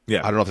 Yeah.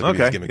 I don't know if that's going to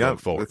be his gimmick going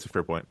forward. That's a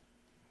fair point.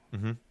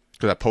 Because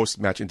that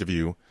post-match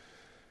interview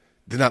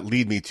did not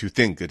lead me to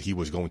think that he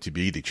was going to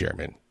be the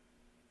chairman.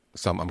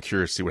 So I'm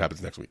curious to see what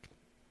happens next week.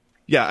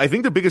 Yeah, I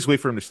think the biggest way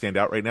for him to stand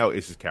out right now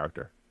is his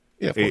character.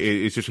 Yeah, of course.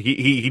 It's just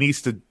he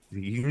needs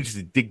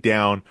to dig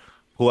down,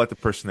 pull out the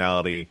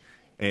personality,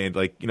 and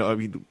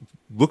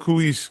look who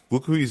his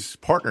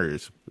partner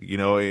is.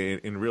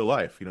 In real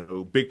life,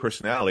 big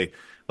personality.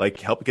 Like,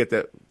 help get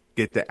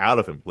that out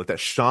of him. Let that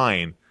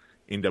shine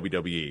in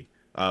WWE.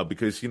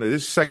 Because this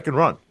is second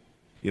run.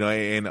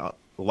 And a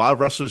lot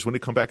of wrestlers, when they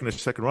come back in their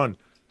second run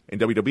in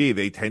WWE,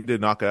 they tend to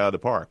knock it out of the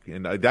park,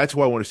 and that's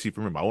what I want to see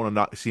from him. I want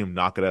to see him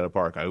knock it out of the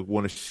park. I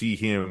want to see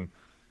him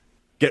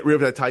get rid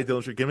of that Ty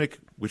Dillinger gimmick,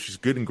 which is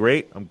good and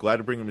great. I'm glad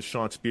to bring him to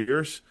Shawn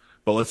Spears,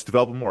 but let's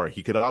develop him more.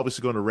 He could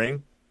obviously go in the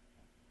ring.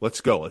 Let's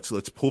go.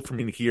 Let's pull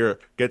from in here.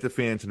 Get the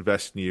fans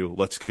invest in you.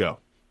 Let's go.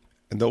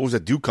 And those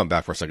that do come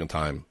back for a second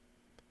time,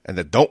 and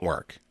that don't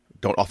work,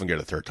 don't often get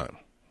a third time.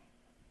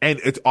 And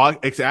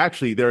it's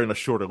actually they're in a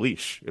shorter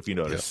leash, if you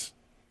notice.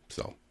 Yeah.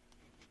 So,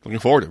 looking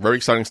forward to it. Very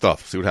exciting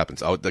stuff. See what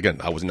happens. I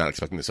was not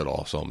expecting this at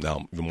all, so now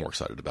I'm even more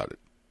excited about it.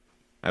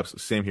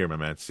 Absolutely. Same here, my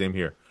man. Same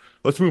here.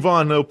 Let's move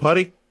on, though,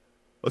 Puddy.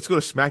 Let's go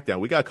to SmackDown.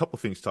 We got a couple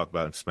things to talk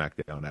about in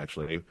SmackDown,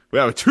 actually. We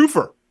have a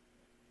twofer.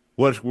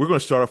 We're going to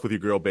start off with your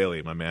girl,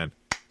 Bayley, my man.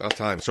 About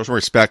time. Show some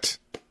respect.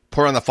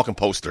 Put her on that fucking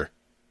poster.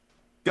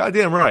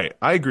 Goddamn right.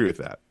 I agree with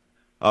that.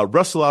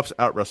 Wrestle Ops,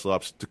 out Wrestle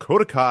Ops.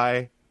 Dakota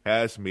Kai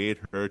has made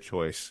her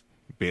choice.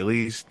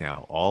 Bayley's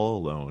now all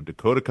alone.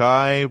 Dakota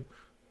Kai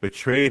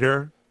betrayed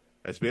her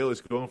as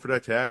Bayley's going for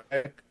that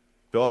tag.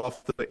 Fell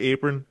off the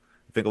apron.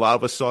 I think a lot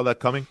of us saw that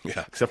coming,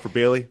 except for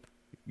Bayley.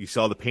 You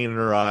saw the pain in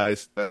her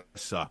eyes. That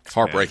sucks.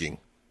 Heartbreaking.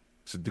 Man.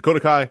 So Dakota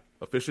Kai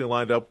officially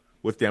lined up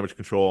with Damage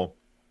Control.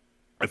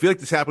 I feel like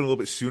this happened a little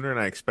bit sooner than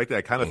I expected.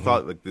 I kind of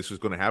thought like this was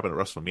going to happen at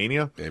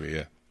WrestleMania. Maybe,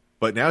 yeah.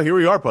 But now here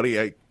we are,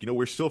 buddy.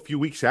 We're still a few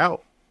weeks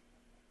out.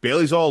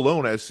 Bayley's all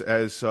alone, as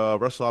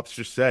Wrestle Ops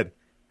just said.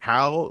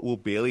 How will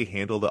Bayley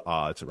handle the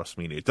odds at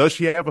WrestleMania? Does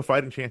she have a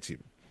fighting chance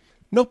even?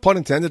 No pun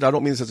intended. I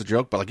don't mean this as a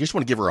joke, but you just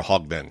want to give her a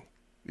hug then.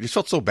 You just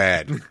felt so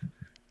bad.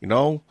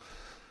 I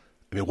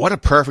mean, what a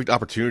perfect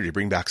opportunity to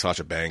bring back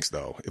Sasha Banks,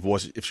 though.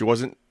 If she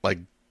wasn't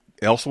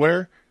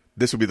elsewhere,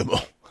 this would be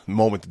the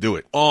moment to do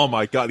it. Oh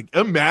my God!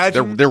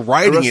 Imagine they're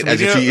writing it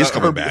as if she is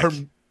coming back.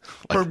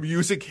 Her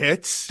music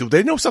hits. Do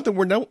they know something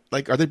we're not?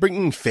 Are they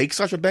bringing fake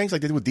Sasha Banks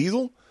like they did with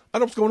Diesel? I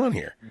don't know what's going on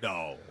here.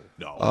 No.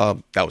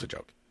 That was a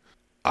joke.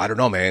 I don't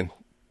know, man.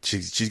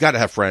 She's got to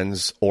have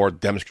friends, or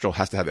Damage Control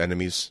has to have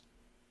enemies.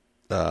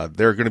 There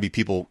are going to be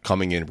people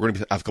coming in. We're going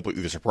to have a couple of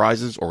either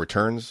surprises or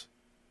returns.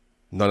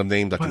 None of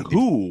names.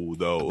 Who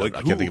though? I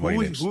can't think of any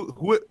names.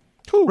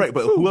 Who? Right,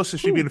 but who else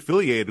has she been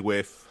affiliated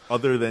with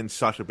other than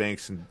Sasha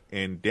Banks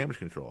and Damage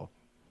Control?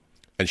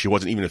 And she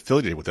wasn't even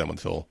affiliated with them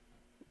until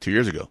 2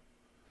 years ago.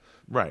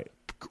 Right.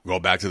 Go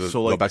back to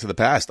the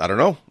past. I don't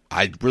know.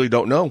 I really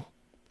don't know.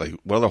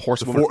 What other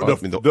horsewomen?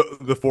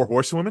 The four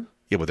horsewomen?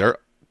 Yeah, but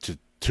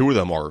two of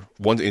them are,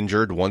 one's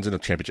injured, one's in a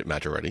championship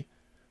match already,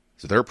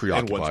 so they're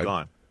preoccupied. And one's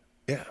gone.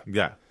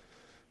 Yeah.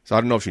 So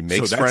I don't know if she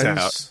makes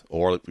friends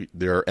or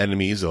they're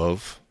enemies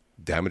of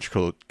damage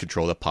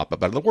control that pop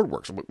up out of the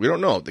woodwork. So we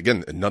don't know.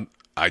 Again,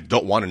 I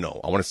don't want to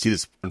know. I want to see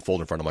this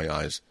unfold in front of my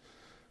eyes.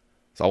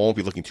 So I won't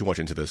be looking too much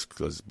into this,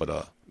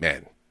 but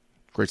man,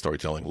 great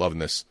storytelling. Loving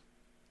this.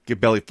 Give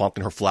Bayley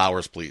Funkin her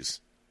flowers,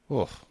 please.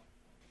 Oh.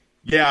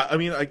 Yeah, I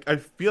mean, I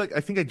feel like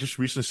I think I just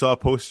recently saw a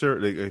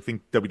poster. I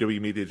think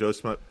WWE made the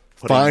adjustment.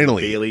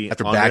 Finally, Bayley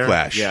after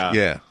Backlash.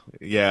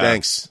 Yeah.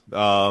 Thanks.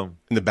 In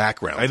the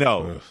background. I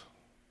know. Ugh.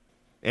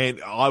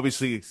 And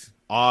obviously,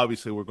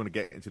 we're going to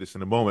get into this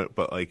in a moment,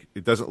 but like,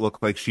 it doesn't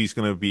look like she's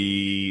going to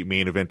be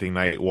main eventing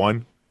night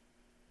 1.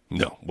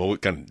 No, well, we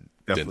kind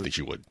of didn't think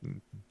she would.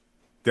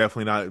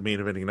 Definitely not main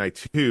eventing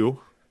night 2.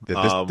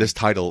 This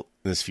title,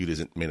 this feud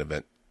isn't main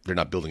event. They're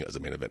not building it as a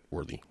main event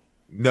worthy.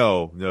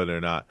 No, they're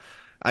not.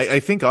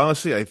 I think,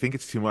 honestly,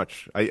 it's too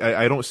much.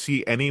 I don't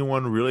see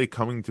anyone really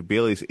coming to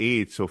Bayley's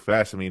aid so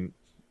fast. I mean,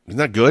 isn't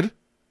that good?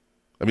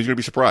 I mean, you're going to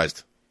be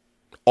surprised.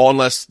 All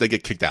unless they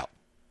get kicked out.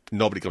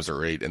 Nobody comes to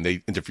her aid, and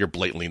they interfere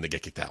blatantly, and they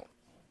get kicked out.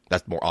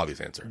 That's the more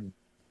obvious answer.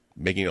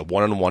 Making a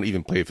one-on-one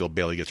even play field,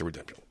 Bayley gets a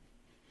redemption.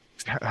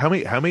 How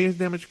many is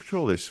damage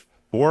control? There's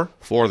 4?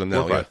 4 of them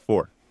now, yeah.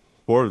 4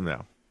 of them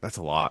now. That's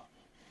a lot.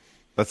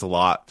 That's a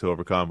lot to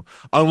overcome.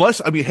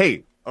 Unless, I mean,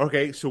 hey,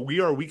 okay, so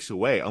we are weeks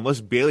away. Unless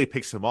Bayley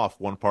picks them off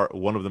one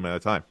of them at a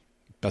time.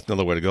 That's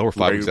another way to go. We're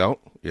 5 weeks out.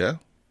 Yeah.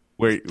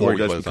 Where it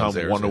does become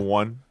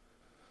 1-on-1.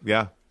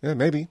 Yeah. Yeah,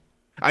 maybe.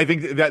 I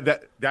think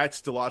that's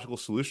the logical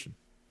solution.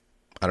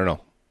 I don't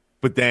know.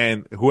 But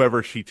then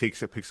whoever she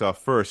picks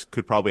off first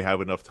could probably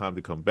have enough time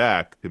to come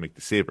back to make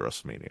the save at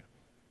WrestleMania.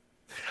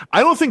 I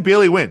don't think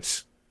Bayley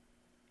wins.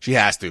 She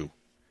has to.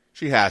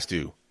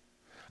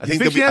 I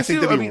think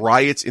there'll be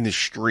riots in the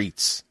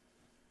streets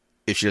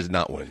if she does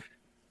not win.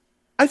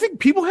 I think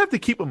people have to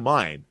keep in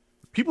mind,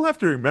 people have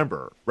to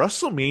remember,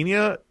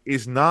 WrestleMania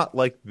is not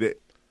like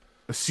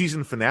a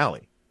season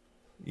finale.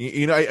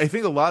 You know, I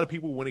think a lot of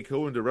people, when they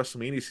go into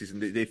WrestleMania season,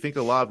 they think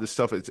a lot of this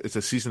stuff, it's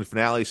a season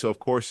finale, so of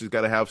course it's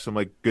got to have some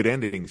like good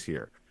endings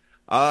here.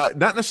 Not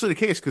necessarily the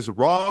case, because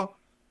Raw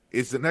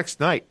is the next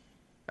night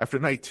after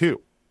night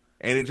 2,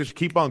 and it just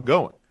keep on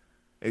going.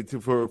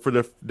 For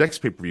the next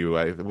pay-per-view,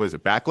 what is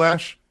it,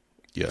 Backlash?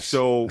 Yes,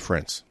 so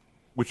France.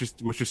 Which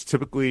is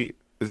typically,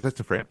 is that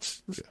to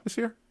France this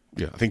year?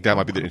 Yeah, I think that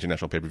might be the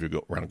international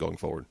pay-per-view round going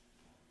forward.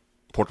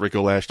 Puerto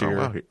Rico last year,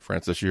 wow.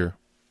 France this year.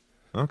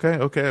 Okay.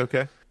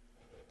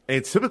 And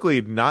it's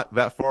typically not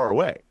that far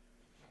away.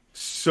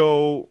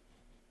 So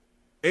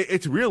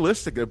it's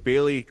realistic that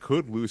Bayley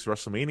could lose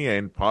WrestleMania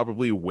and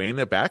probably win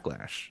a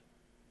Backlash.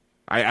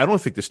 I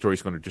don't think the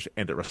story's going to just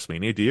end at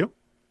WrestleMania, do you?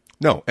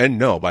 No,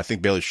 but I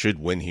think Bayley should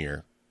win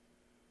here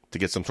to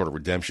get some sort of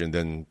redemption.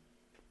 Then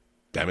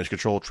Damage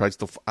Control tries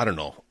to, I don't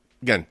know.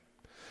 Again,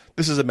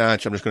 this is a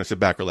match I'm just going to sit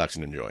back, relax,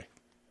 and enjoy.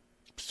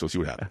 So see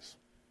what happens.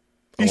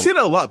 You say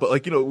that a lot, but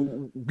like, you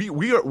know,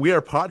 we are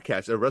a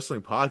podcast, a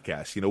wrestling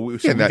podcast. You know, we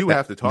do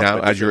have to talk. Now,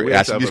 about as you're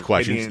asking these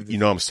questions, you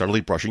know, I'm subtly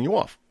brushing you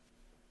off.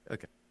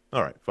 Okay,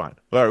 all right, fine.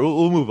 All right,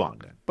 we'll move on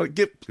then. But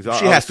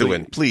she has to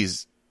win,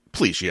 please.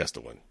 She has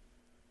to win.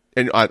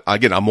 And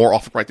again, I'm more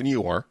off the right than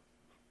you are.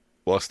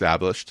 Well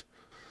established.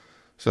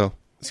 So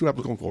let's see what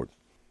happens going forward.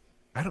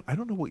 I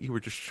don't know what you were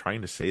just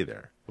trying to say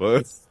there.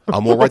 What?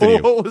 I'm more right than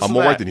you. I'm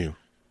more right than you.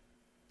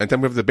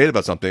 Anytime we have a debate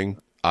about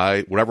something,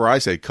 whatever I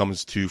say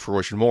comes to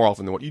fruition more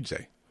often than what you'd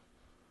say.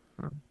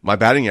 My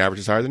batting average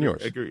is higher than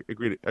yours. Agree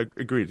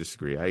to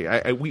disagree.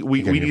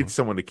 We need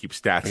someone to keep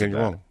stats. Again,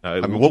 you're wrong.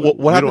 I mean,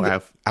 what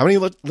happened? How many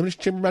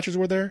elimination chamber matches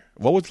were there?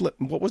 What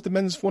was the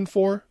men's one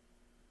for?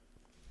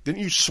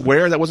 Didn't you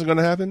swear that wasn't going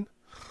to happen?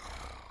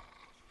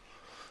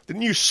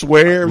 Didn't you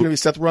swear it was going to be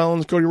Seth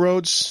Rollins, Cody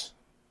Rhodes?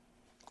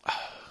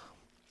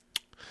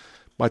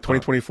 My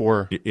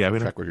 2024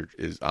 track record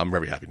is, I'm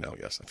very happy now,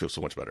 yes. I feel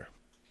so much better.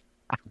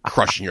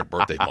 Crushing your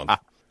birthday month.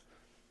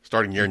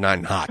 Starting year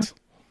 9 hot.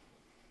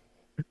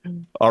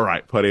 All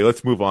right, Puddy,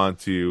 let's move on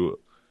to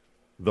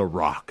The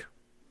Rock.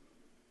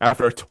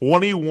 After a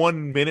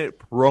 21-minute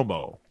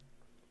promo,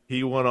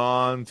 he went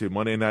on to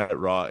Monday Night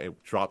Raw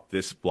and dropped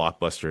this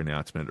blockbuster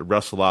announcement.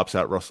 WrestleOps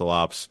at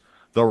WrestleOps.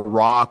 The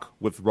Rock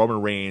with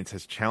Roman Reigns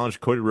has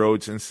challenged Cody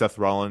Rhodes and Seth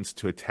Rollins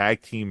to a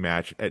tag team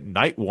match at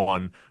night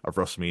 1 of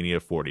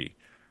WrestleMania 40.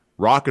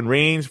 Rock and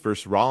Reigns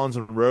versus Rollins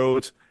and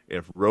Rhodes.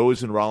 If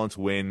Rhodes and Rollins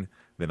win,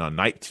 then on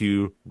night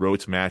 2,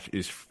 Rhodes' match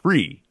is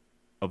free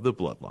of the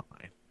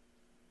Bloodline.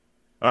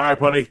 All right,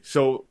 buddy.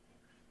 So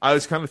I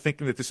was kind of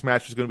thinking that this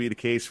match was going to be the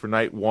case for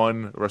night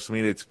 1 of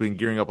WrestleMania. It's been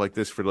gearing up like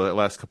this for the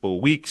last couple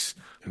of weeks.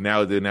 And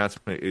now the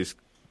announcement is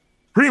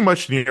pretty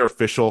much near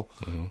official.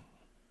 Mm-hmm.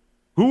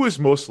 Who is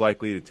most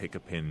likely to take the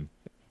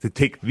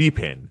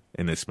pin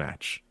in this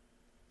match?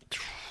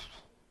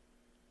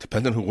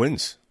 Depends on who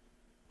wins.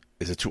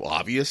 Is it too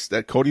obvious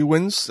that Cody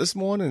wins this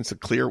one and it's a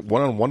clear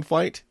one-on-one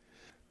fight?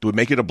 Do we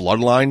make it a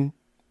bloodline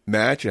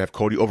match and have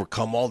Cody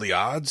overcome all the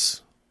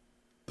odds?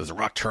 Does The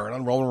Rock turn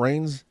on Roman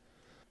Reigns?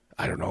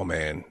 I don't know,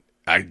 man.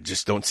 I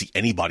just don't see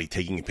anybody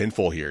taking a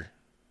pinfall here.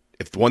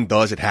 If one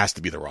does, it has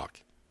to be The Rock.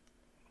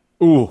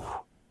 Ooh.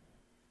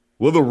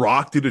 Will The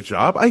Rock do the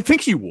job? I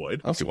think he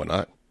would. I don't see why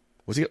not.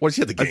 What does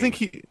he have to gain? I think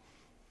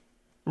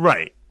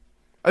Right.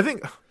 I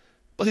think.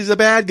 But he's a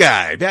bad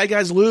guy. Bad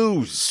guys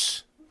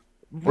lose.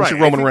 Right.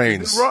 Roman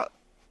Reigns.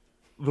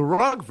 The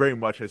Rock very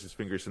much has his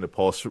fingers in the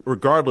pulse,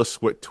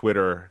 regardless what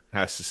Twitter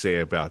has to say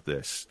about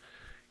this.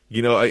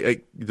 You know,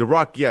 The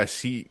Rock,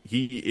 yes, he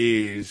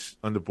is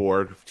on the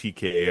board of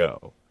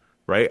TKO,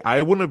 right?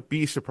 I wouldn't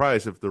be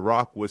surprised if The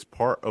Rock was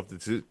part of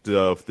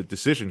the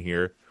decision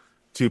here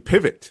to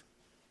pivot.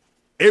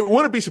 It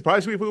wouldn't be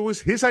surprised me if it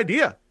was his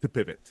idea to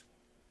pivot.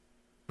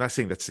 Not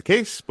saying that's the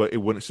case, but it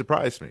wouldn't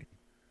surprise me.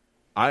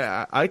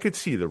 I could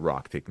see The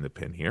Rock taking the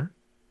pin here.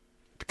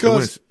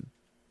 Because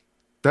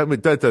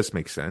that does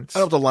make sense. I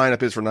don't know what the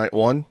lineup is for night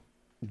one,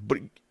 but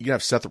you can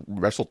have Seth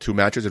wrestle 2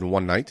 matches in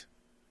one night.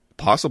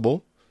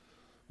 Possible.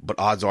 But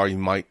odds are you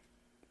might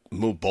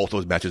move both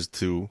those matches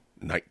to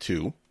night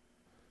 2.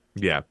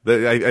 Yeah,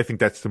 I think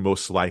that's the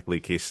most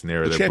likely case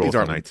scenario. They're both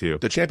on night 2.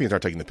 The champions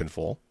aren't taking the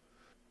pinfall.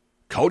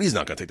 Cody's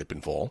not going to take the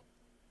pinfall.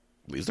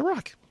 Leaves The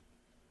Rock.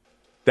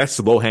 That's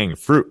the low-hanging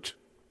fruit.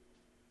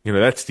 You know,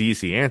 that's the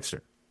easy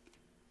answer.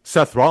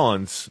 Seth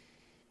Rollins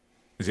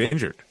is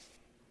injured,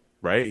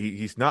 right?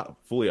 He's not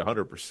fully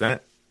 100%.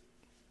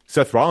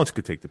 Seth Rollins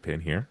could take the pin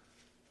here.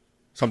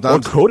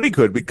 Sometimes, or Cody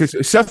could, because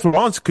Seth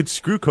Rollins could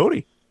screw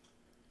Cody.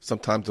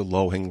 Sometimes the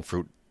low-hanging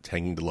fruit is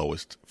hanging the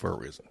lowest for a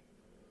reason.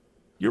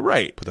 You're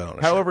right. Put that on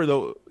a However,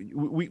 though,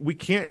 we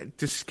can't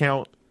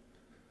discount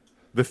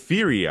the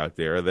theory out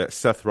there that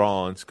Seth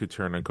Rollins could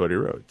turn on Cody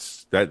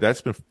Rhodes.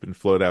 That's been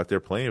floated out there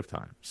plenty of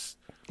times.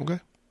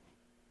 Okay.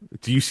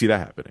 Do you see that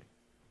happening?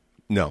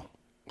 No.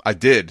 I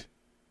did.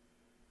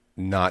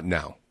 Not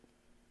now.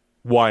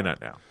 Why not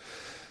now?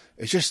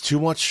 It's just too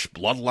much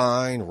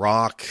Bloodline,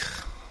 Rock,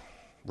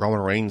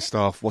 Roman Reigns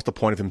stuff. What's the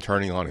point of him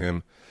turning on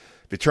him?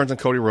 If he turns on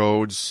Cody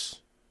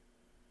Rhodes,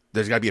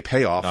 there's got to be a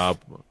payoff.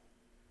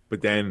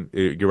 But then,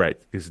 you're right,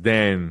 because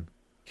then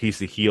he's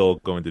the heel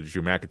going to the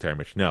Drew McIntyre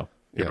match. No,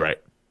 you're right.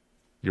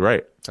 You're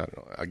right. I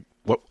don't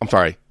know. I'm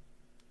sorry.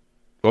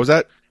 What was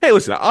that? Hey,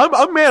 listen,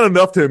 I'm man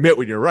enough to admit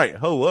when you're right.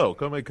 Hello,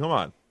 come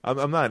on.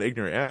 I'm not an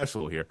ignorant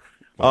asshole here.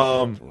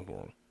 No.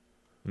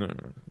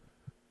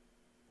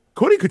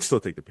 Cody could still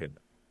take the pin.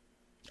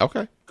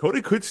 Okay.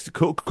 Cody could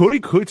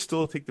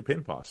still take the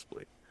pin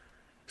possibly.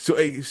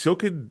 So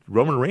could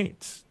Roman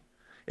Reigns,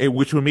 and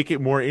which would make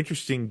it more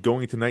interesting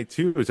going into night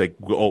 2. It's like,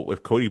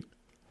 if Cody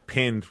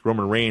pinned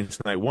Roman Reigns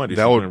night 1,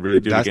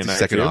 that's the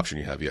second option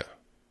you have, yeah.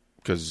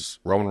 Because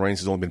Roman Reigns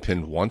has only been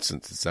pinned once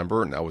since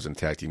December, and that was in a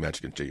tag team match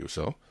against Jey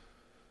Uso.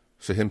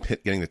 So him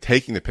taking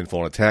the pinfall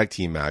in a tag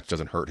team match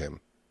doesn't hurt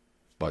him.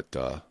 But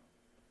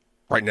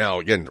right now,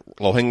 again,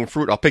 low-hanging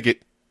fruit, I'll pick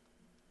it.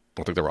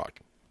 I'll take The Rock.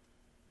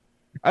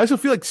 I also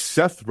feel like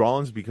Seth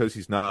Rollins, because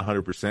he's not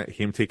 100%,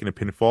 him taking a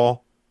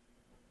pinfall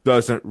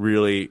doesn't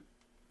really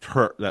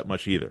hurt that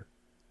much either,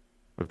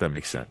 if that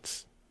makes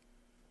sense.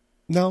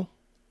 No.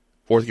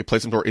 Or they could play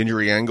some sort of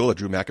injury angle that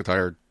Drew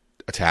McIntyre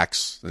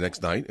attacks the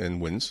next night and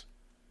wins.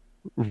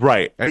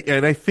 Right.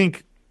 And I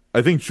think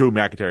Drew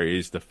McIntyre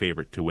is the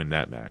favorite to win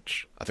that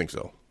match. I think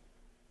so.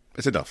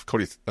 It's enough.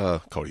 Cody.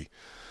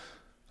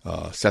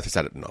 Seth has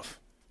had it enough.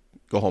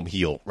 Go home,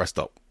 heal, rest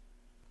up.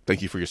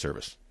 Thank you for your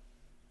service.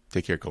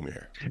 Take care, comb your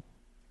hair.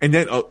 And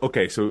then,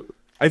 okay, so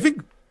I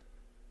think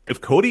if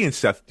Cody and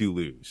Seth do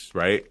lose,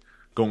 right,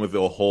 going with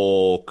the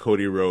whole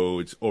Cody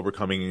Rhodes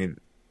overcoming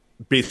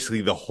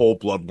basically the whole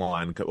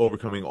bloodline,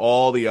 overcoming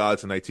all the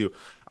odds in night 2,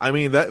 I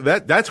mean,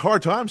 that's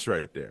hard times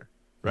right there,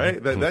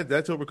 right? Mm-hmm.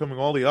 That's overcoming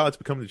all the odds,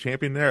 becoming the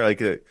champion there.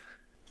 Like,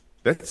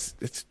 that's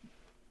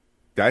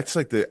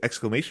like the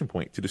exclamation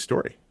point to the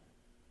story.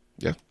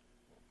 Yeah.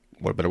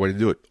 What a better way to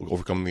do it?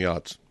 Overcoming the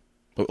odds.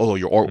 Although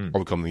you're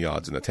overcoming the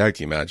odds in a tag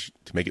team match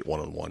to make it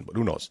 1-on-1, but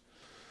who knows?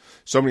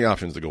 So many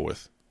options to go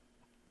with.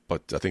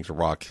 But I think The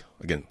Rock,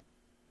 again,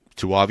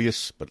 too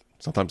obvious, but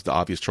sometimes the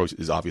obvious choice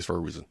is obvious for a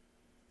reason.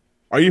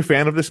 Are you a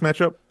fan of this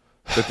matchup,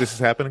 that this is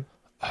happening?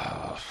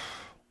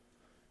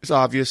 It's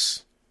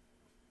obvious.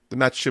 The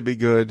match should be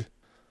good.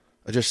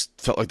 I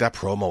just felt like that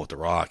promo with The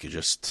Rock is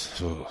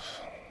just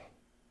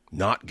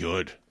not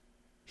good.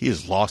 He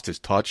has lost his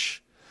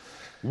touch.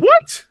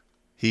 What?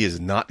 He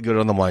is not good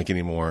on the mic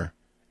anymore.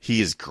 He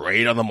is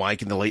great on the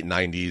mic in the late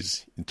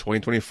 90s. In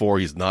 2024,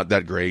 he's not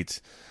that great.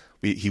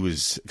 He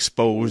was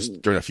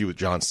exposed during a feud with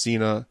John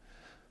Cena.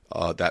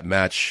 That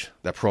match,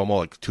 that promo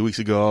like 2 weeks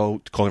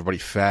ago, calling everybody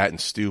fat and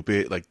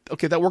stupid. Like,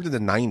 okay, that worked in the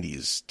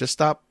 90s. Just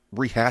stop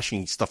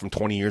rehashing stuff from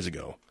 20 years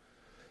ago.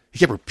 He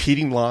kept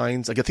repeating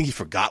lines. Like, I think he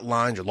forgot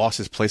lines or lost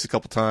his place a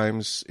couple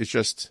times. It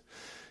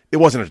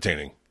wasn't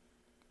entertaining.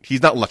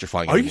 He's not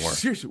electrifying anymore. Are you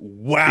serious?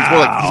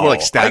 Wow. He's more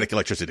like static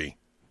electricity.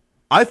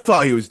 I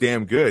thought he was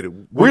damn good.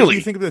 Really? What did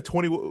you think of the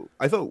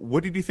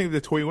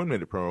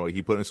 21-minute promo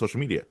he put on social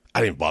media?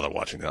 I didn't bother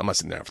watching that. I'm not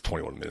sitting there for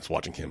 21 minutes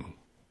watching him.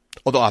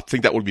 Although I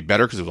think that would be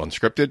better because it was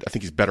unscripted. I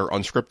think he's better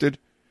unscripted.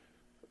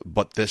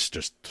 But this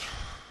just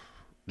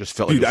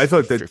felt like I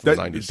thought that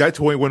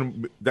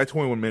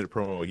 21-minute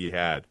promo he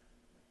had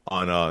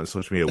on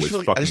social media was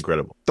fucking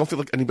incredible. Don't feel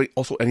like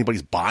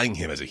anybody's buying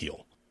him as a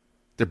heel.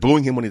 They're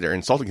booing him when they're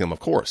insulting him, of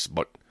course,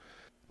 but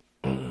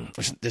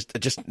it's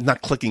just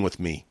not clicking with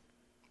me.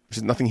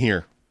 There's nothing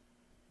here.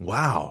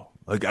 Wow.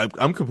 Like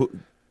I'm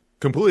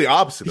completely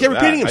opposite. He kept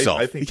of repeating that.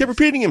 himself. He kept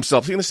repeating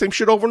himself, saying the same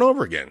shit over and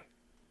over again.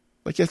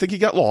 Like, I think he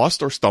got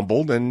lost or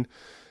stumbled, and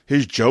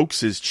his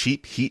jokes, his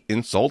cheap heat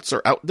insults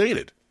are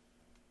outdated.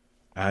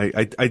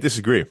 I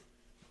disagree.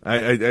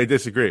 I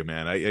disagree,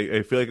 man.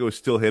 I feel like it was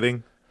still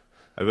hitting.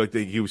 I feel like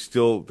he was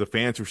still, the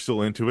fans were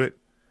still into it.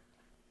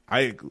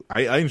 I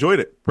enjoyed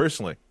it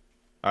personally.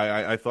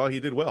 I thought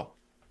he did well.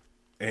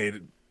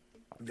 And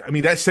I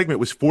mean, that segment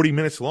was 40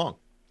 minutes long.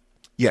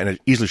 Yeah, and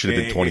it easily should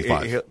have been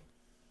 25.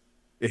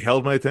 It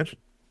held my attention.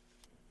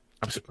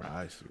 I'm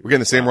surprised. We're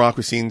getting the same Rock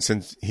we've seen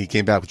since he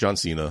came back with John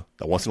Cena.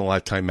 That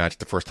once-in-a-lifetime match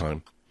the first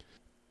time.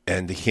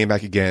 And he came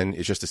back again.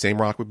 It's just the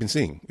same Rock we've been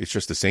seeing. It's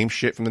just the same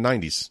shit from the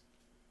 90s.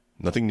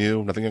 Nothing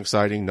new, nothing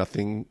exciting,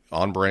 nothing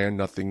on brand,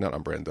 nothing not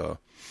on brand.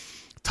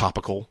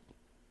 Topical.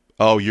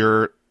 Oh,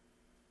 you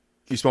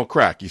smoke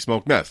crack, you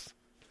smoke meth.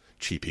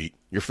 Cheap heat.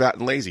 You're fat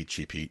and lazy,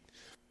 cheap heat.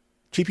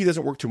 Cheap heat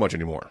doesn't work too much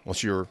anymore.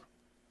 Unless you're,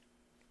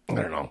 I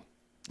don't know.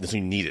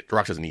 Doesn't need it. The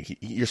Rock doesn't need it.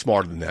 You're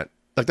smarter than that.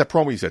 Like that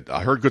promo you said.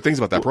 I heard good things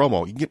about that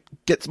promo. You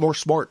get more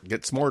smart.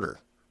 Get smarter.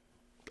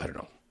 I don't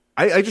know.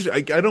 I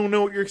don't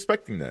know what you're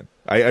expecting then.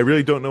 I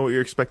really don't know what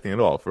you're expecting at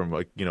all from,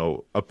 like, you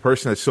know, a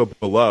person that's so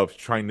beloved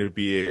trying to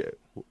be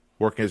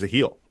working as a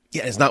heel.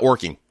 Yeah, it's not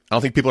working. I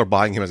don't think people are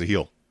buying him as a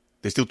heel.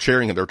 They're still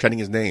cheering him. They're chanting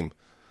his name.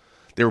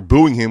 They were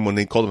booing him when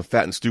they called him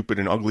fat and stupid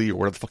and ugly or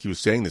whatever the fuck he was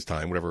saying this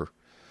time, whatever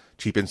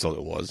cheap insult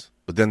it was.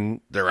 But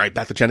then they're right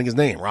back to chanting his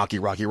name. Rocky,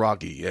 Rocky,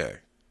 Rocky. Yeah.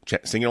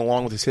 Singing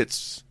along with his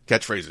hits,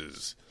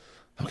 catchphrases.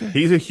 Okay.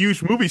 He's a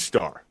huge movie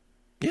star.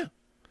 Yeah.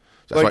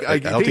 So like, I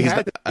don't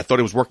think I thought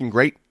it was working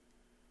great,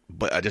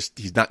 but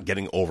he's not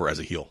getting over as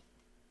a heel.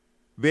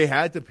 They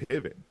had to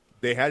pivot.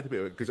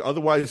 Because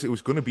otherwise it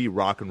was going to be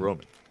Rock and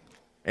Roman.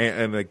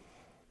 And like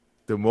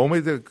the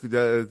moment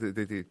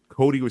that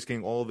Cody was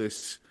getting all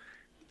this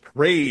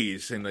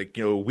praise and, like,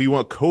 you know, we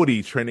want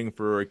Cody trending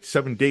for like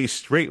 7 days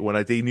straight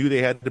when they knew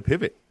they had to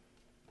pivot.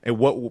 And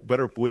what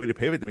better way to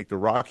pivot to make The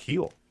Rock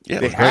heel? Yeah,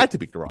 they had to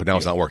make The Rock but now heel.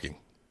 It's not working.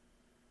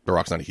 The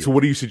Rock's not a heel. So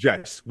what do you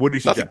suggest?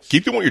 Nothing.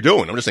 Keep doing what you're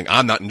doing. I'm just saying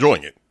I'm not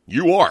enjoying it.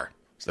 You are.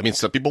 I mean,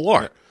 some people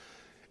are.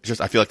 It's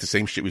just I feel like the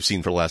same shit we've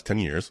seen for the last 10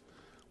 years,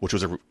 which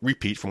was a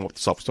repeat from what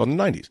the stuff was done in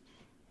the 90s.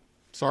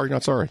 Sorry,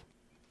 not sorry.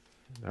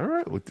 All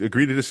right. We'll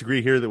agree to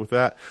disagree here with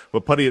that.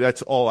 But, Puddy,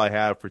 that's all I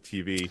have for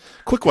TV.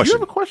 Quick question. Do you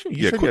have a question?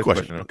 You said quick you had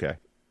a question. Okay.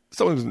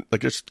 Someone,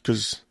 like, just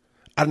because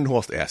I don't know who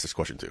else to ask this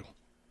question to.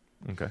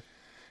 Okay.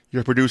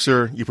 You're a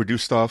producer. You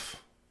produce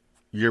stuff.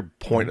 Your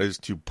point is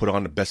to put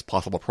on the best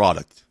possible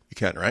product you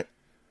can, right?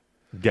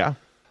 Yeah.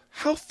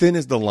 How thin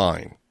is the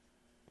line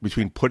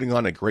between putting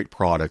on a great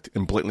product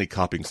and blatantly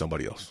copying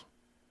somebody else?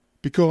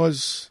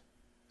 Because,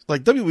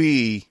 like,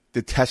 WWE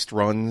did test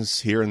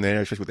runs here and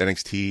there, especially with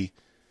NXT.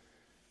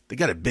 They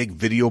got a big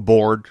video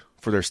board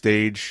for their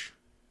stage.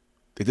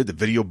 They did the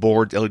video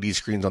board, LED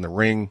screens on the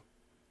ring.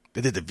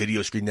 They did the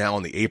video screen now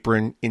on the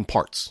apron in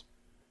parts.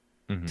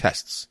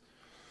 Tests.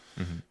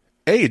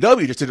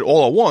 AEW just did it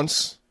all at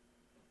once.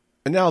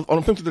 And now, when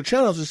I'm flipping through the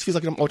channels, it just feels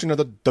like I'm watching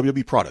another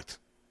WWE product.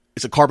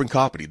 It's a carbon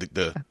copy.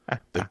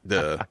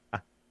 The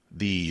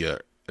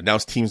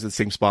announced teams at the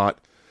same spot.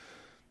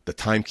 The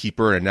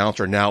timekeeper and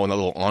announcer are now in a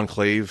little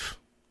enclave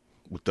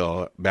with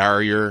the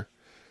barrier.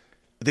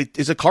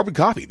 It's a carbon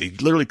copy. They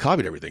literally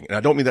copied everything. And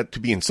I don't mean that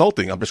to be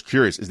insulting. I'm just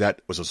curious.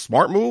 Was a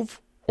smart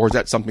move? Or is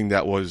that something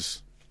that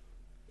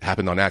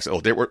happened on accident?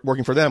 Oh, they're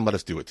working for them. Let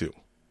us do it too.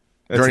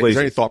 Is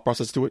there any thought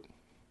process to it?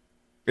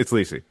 It's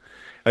lazy.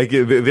 Like,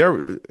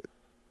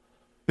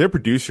 they're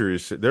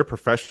producers, they're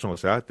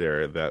professionals out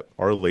there that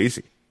are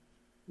lazy.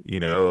 You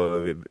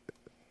know,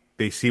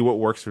 they see what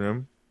works for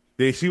them.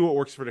 They see what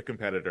works for the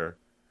competitor,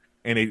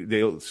 and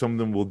they some of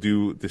them will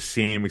do the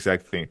same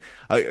exact thing.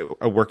 I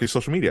work in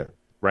social media,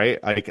 right?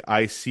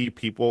 I see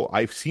people.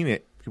 I've seen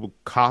it. People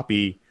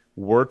copy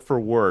word for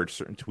word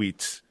certain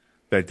tweets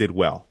that did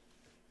well,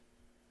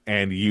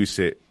 and use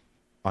it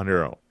on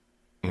their own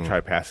and try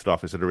to pass it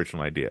off as an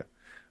original idea.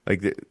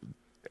 Like,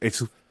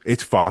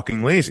 it's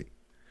fucking lazy.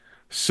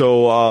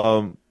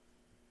 So,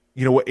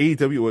 you know, what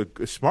AEW,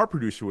 a smart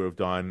producer would have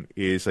done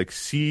is, like,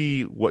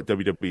 see what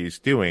WWE is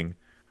doing.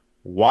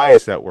 Why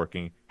is that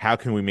working? How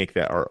can we make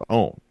that our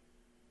own?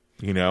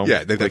 You know?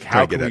 Yeah, like,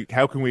 how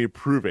can we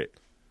improve it?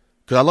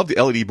 Because I love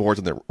the LED boards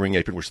on the ring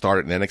apron, which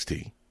started in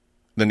NXT.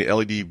 Then the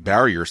LED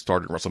barrier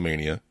started in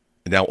WrestleMania.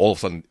 And now all of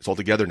a sudden it's all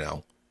together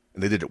now.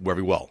 And they did it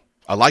very well.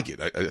 I like it.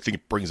 I think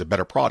it brings a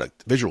better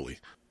product visually.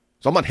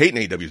 So I'm not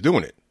hating AEW's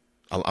doing it.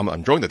 I'm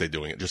enjoying that they're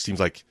doing it. It just seems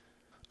like,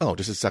 oh,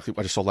 this is exactly what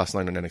I just saw last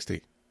night on NXT.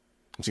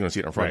 I'm going to see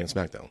it on Friday on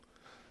SmackDown.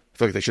 I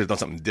feel like they should have done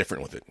something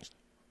different with it.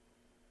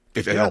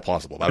 If at all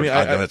possible. But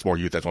I know that's more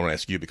you. That's why I want to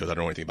ask you, because I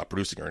don't know anything about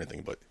producing or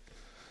anything. But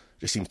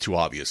it just seems too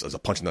obvious. As a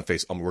punch in the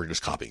face, we're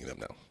just copying them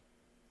now.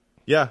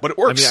 Yeah. But it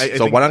works. I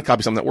so why not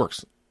copy something that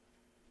works?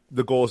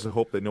 The goal is to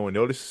hope that no one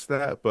notices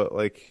that. But,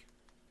 like,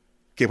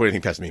 can't put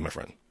anything past me, my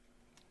friend.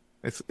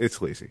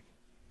 It's lazy,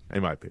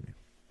 in my opinion.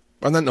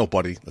 On that note,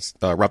 buddy, let's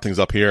wrap things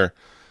up here.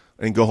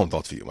 And go home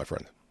thoughts for you, my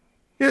friend.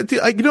 Yeah,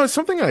 you know,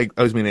 something I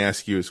was going to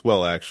ask you as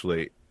well,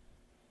 actually.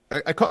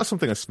 I caught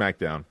something on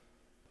SmackDown.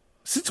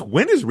 Since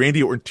when is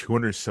Randy Orton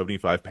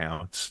 275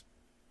 pounds?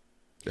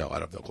 No, I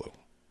have no clue.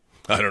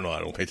 I don't know. I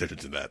don't pay attention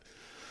to that.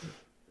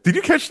 Did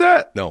you catch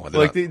that? No, I did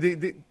like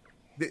not.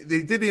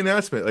 they did the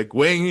announcement, like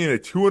weighing in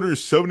at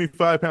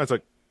 275 pounds.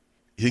 Like,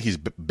 You think he's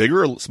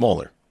bigger or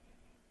smaller?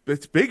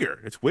 it's bigger.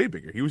 It's way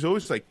bigger. He was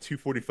always like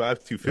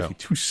 245, 250, Yeah.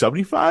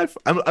 275.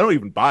 I don't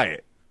even buy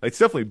it. Like, it's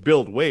definitely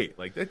build weight.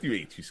 Like, that dude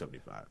ain't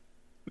 275.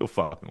 No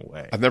fucking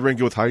way. I've never been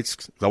good with heights.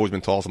 'Cause I've always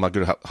been tall, so I'm not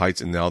good at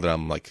heights. And now that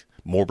I'm like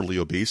morbidly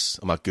obese,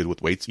 I'm not good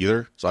with weights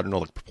either. So I don't know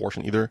like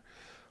proportion either.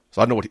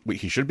 So I don't know what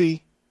he should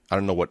be. I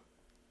don't know what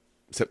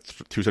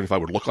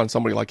 275 would look on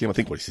somebody like him. I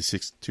think what he's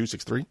 6'2",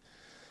 6'3".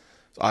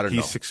 So I don't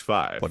know. He's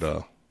 6'5".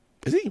 But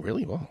is he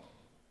really? Wow.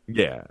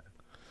 Yeah.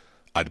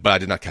 But I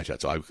did not catch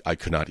that, so I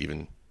could not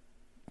even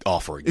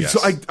offer a guess. So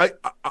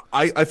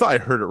I thought I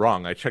heard it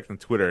wrong. I checked on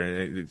Twitter,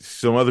 and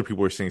some other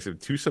people were saying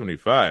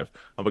 275.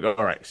 I'm like,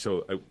 all right,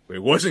 so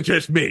it wasn't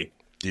just me.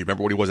 Do you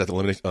remember what he was at the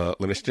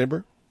Elimination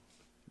Chamber?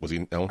 Was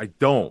he? No? I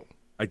don't.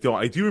 I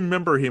do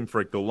remember him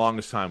for like the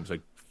longest time. It was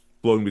like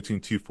floating between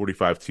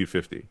 245,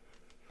 250.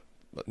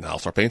 Now I'll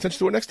start paying attention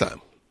to it next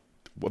time.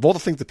 Of all the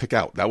things to pick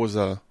out, that was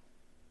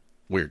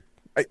weird.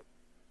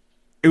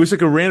 It was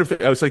like a random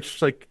thing. I was like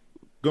just like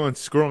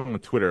scrolling on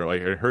Twitter.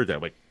 Like I heard that.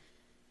 I'm like,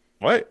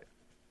 what?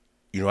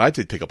 You know, I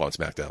did pick up on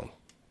SmackDown.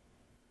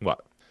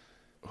 What?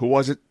 Who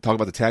was it? Talking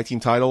about the tag team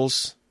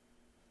titles.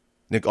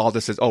 Nick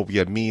Aldis says, "Oh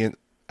yeah, me and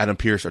Adam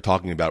Pearce are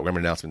talking about it. We're having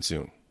an announcement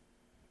soon."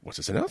 What's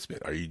this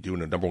announcement? Are you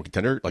doing a number one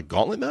contender like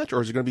gauntlet match,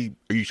 or is it going to be?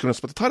 Are you just going to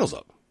split the titles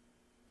up?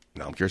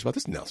 Now I'm curious about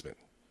this announcement.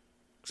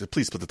 So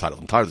please split the titles.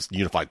 I'm tired of this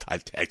unified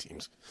tag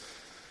teams.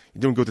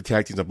 You're doing good with the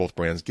tag teams on both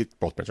brands. Get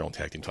both brands their own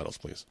tag team titles,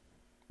 please.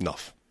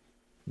 Enough.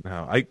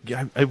 No,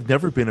 I've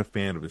never been a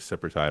fan of the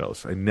separate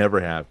titles. I never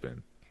have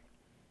been.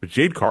 But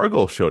Jade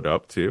Cargill showed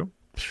up too.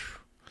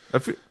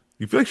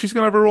 You feel like she's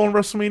gonna have a role in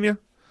WrestleMania?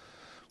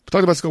 We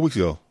talked about this a couple weeks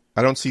ago.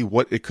 I don't see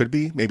what it could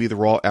be. Maybe the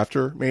Raw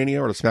after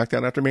Mania or the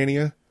SmackDown after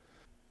Mania.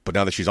 But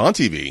now that she's on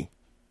TV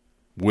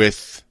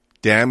with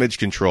Damage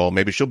Control,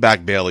 maybe she'll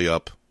back Bayley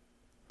up.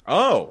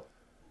 Oh,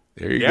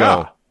 there you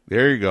go.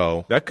 There you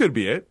go. That could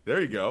be it.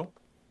 There you go.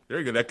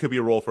 That could be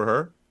a role for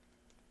her.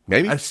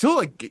 Maybe. I still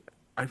like.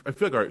 I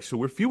feel like, all right. So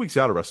we're a few weeks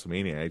out of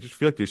WrestleMania. I just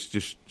feel like there's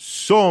just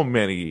so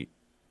many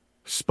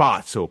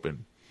spots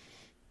open.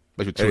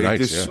 Like with 2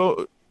 nights. Yeah.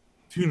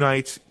 2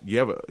 nights. You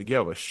have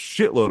a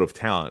shitload of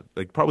talent.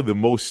 Like probably the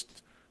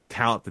most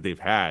talent that they've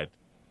had.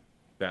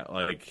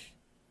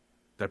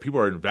 That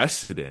people are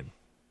invested in.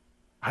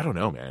 I don't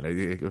know, man.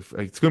 It's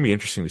going to be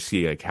interesting to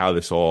see like how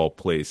this all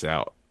plays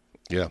out.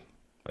 Yeah.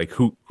 Like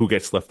who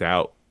gets left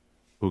out,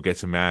 who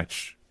gets a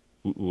match,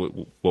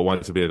 what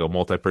wants to be like a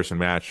multi-person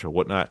match or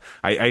whatnot.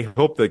 I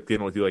hope that they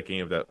don't do like any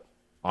of that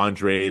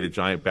Andre the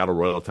Giant Battle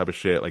Royal type of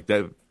shit. Like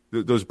that,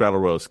 those Battle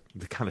Royals,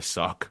 they kind of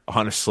suck,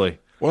 honestly.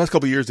 Well, last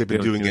couple of years they've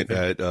been doing it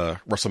at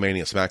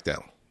WrestleMania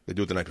SmackDown. They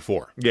do it the night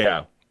before.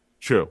 Yeah,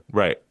 true.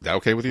 Right. Is that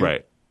okay with you?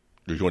 Right.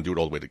 Or do you want to do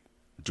it all the way to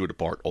do it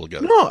apart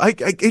altogether? No, I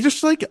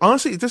just like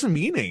honestly, it doesn't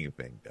mean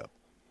anything though.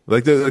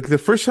 Like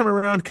the first time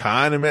around,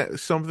 kind of meant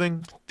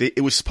something.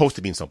 It was supposed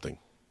to mean something.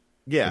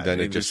 Yeah, and then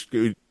it just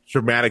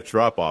dramatic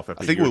drop off. I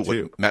think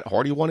what Matt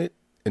Hardy won it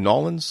in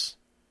Nolans,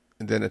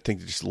 and then I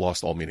think it just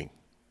lost all meaning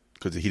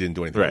because he didn't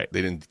do anything. Right.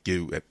 They didn't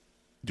do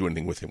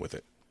anything with him with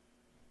it.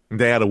 And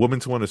they had a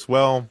women's one as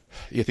well.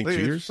 Yeah, I think 2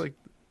 years. Like,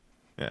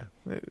 yeah,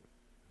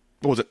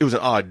 it was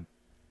an odd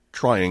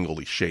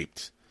triangle-y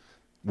shaped,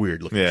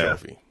 weird looking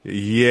trophy.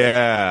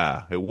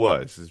 Yeah, it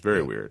was. It's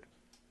very weird.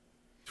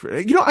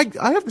 You know,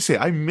 I have to say,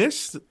 I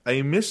missed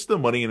the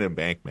Money in the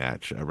Bank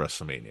match at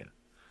WrestleMania.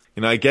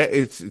 You know, I get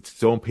it's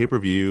its own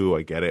pay-per-view,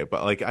 I get it,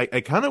 but like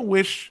I kind of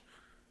wish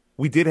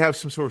we did have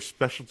some sort of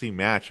specialty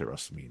match at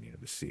WrestleMania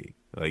to see.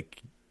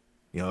 Like,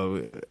 you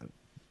know,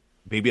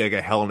 maybe like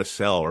a Hell in a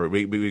Cell, or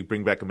maybe we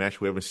bring back a match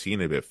we haven't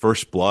seen in a bit.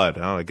 First Blood.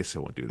 Oh, I guess I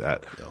won't do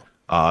that.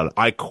 No.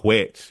 I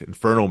Quit,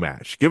 Inferno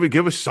match.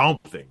 Give us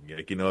something,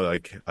 like, you know,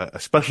 like a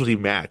specialty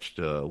match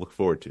to look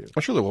forward to.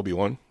 I'm sure there will be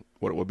one.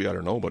 What it will be, I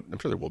don't know, but I'm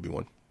sure there will be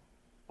one.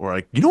 Or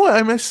like, you know what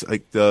I miss?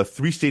 Like the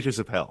 3 Stages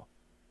of Hell.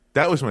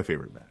 That was my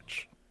favorite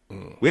match.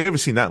 We haven't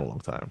seen that in a long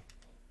time.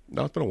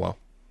 No, it's been a while.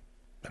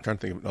 I'm trying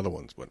to think of other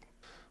ones, but I'm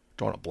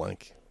drawing a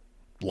blank.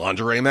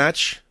 Lingerie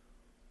match?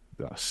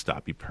 Oh,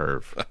 stop, you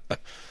perv.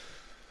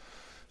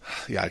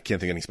 Yeah, I can't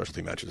think of any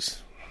specialty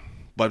matches.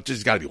 But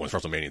it's got to be one for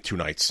WrestleMania, 2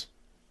 nights.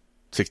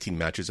 16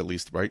 matches at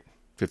least, right?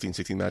 15,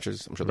 16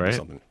 matches. I'm sure there'll be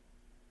something.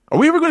 Are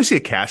we ever going to see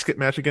a casket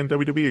match again,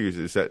 WWE?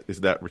 Or is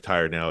that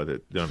retired now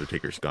that The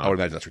Undertaker's gone? I would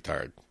imagine that's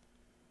retired.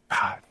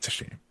 It's a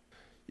shame.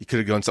 You could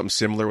have done something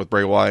similar with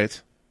Bray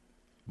Wyatt,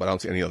 but I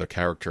don't see any other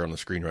character on the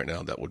screen right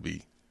now that would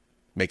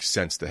make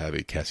sense to have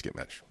a casket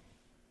match.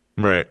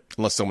 Right.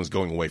 Unless someone's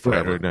going away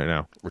forever. Right,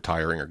 no.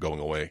 Retiring or going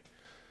away.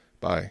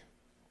 Bye.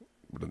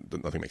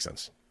 Nothing makes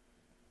sense.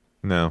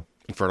 No.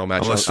 Inferno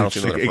match. Unless like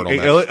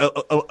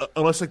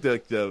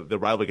the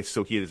rivalry gets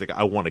so heated, it's like,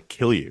 I want to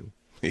kill you.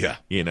 Yeah.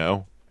 You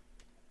know?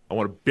 I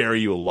want to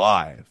bury you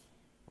alive.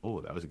 Oh,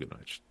 that was a good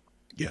match.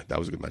 Yeah, that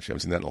was a good match. I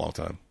haven't seen that in a long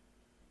time.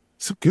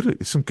 some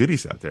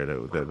goodies out there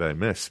that I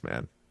miss,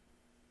 man.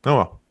 Oh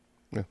well.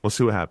 Yeah. We'll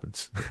see what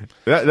happens.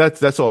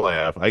 That's all I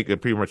have. I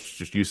could pretty much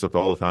just use stuff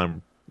all the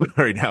time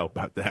right now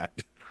about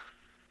that.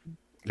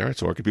 All right,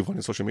 so where can people find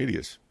your social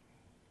medias?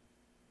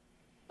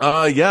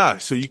 Yeah.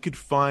 So you could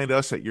find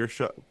us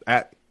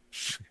at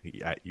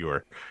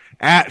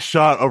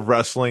Shot of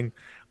Wrestling,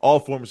 all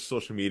forms of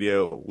social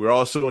media. We're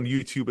also on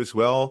YouTube as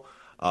well.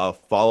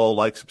 Follow,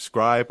 like,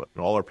 subscribe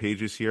on all our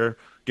pages here.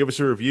 Give us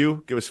a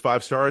review. Give us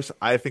 5 stars.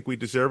 I think we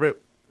deserve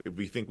it. If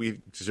we think we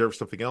deserve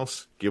something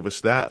else, give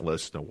us that. Let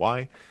us know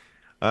why.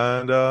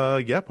 And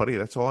yeah, Puddy,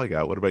 that's all I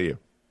got. What about you?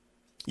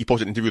 You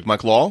posted an interview with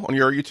Mike Law on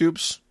your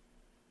YouTubes?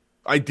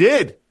 I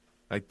did.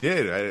 I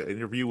had an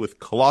interview with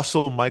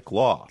Colossal Mike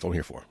Law. That's what I'm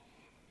here for.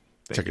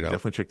 Check it out.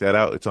 Definitely check that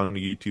out. It's on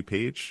the YouTube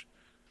page.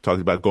 Talked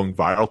about going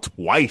viral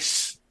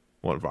twice.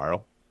 Went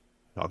viral.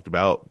 Talked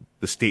about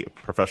the state of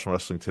professional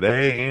wrestling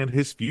today and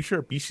his future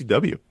at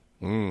BCW.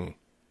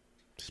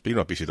 Speaking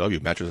of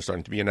BCW, matches are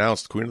starting to be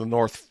announced. Queen of the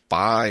North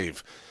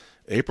 5,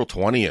 April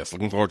 20th.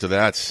 Looking forward to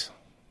that.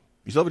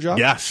 You still have a job?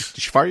 Yes.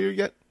 Did she fire you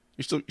yet?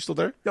 You still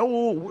there?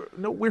 No,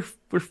 we're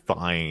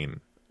fine.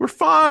 We're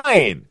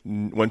fine.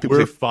 When people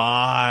We're say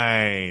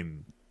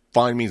fine.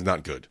 fine means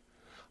not good.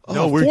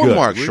 No, we're for good.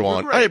 Marc, We're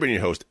Chouen, great. I have been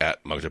your host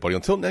at Marc Puddy.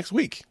 Until next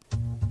week,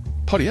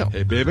 Puddy out.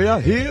 Hey baby, I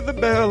hear the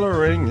bell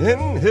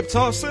ringing, hip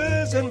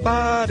tosses and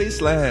body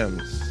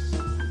slams.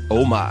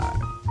 Oh my.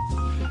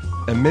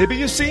 And maybe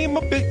you seem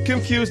a bit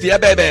confused, yeah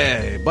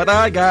baby, but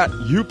I got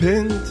you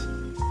pinned.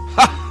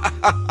 Ha ha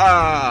ha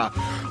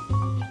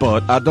ha.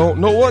 But I don't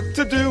know what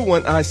to do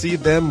when I see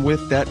them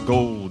with that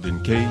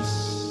golden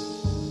case.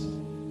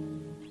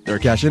 They're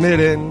cashing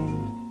it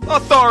in.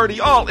 Authority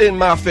all in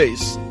my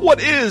face.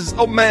 What is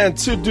a man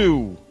to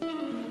do?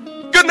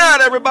 Good night,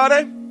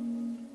 everybody.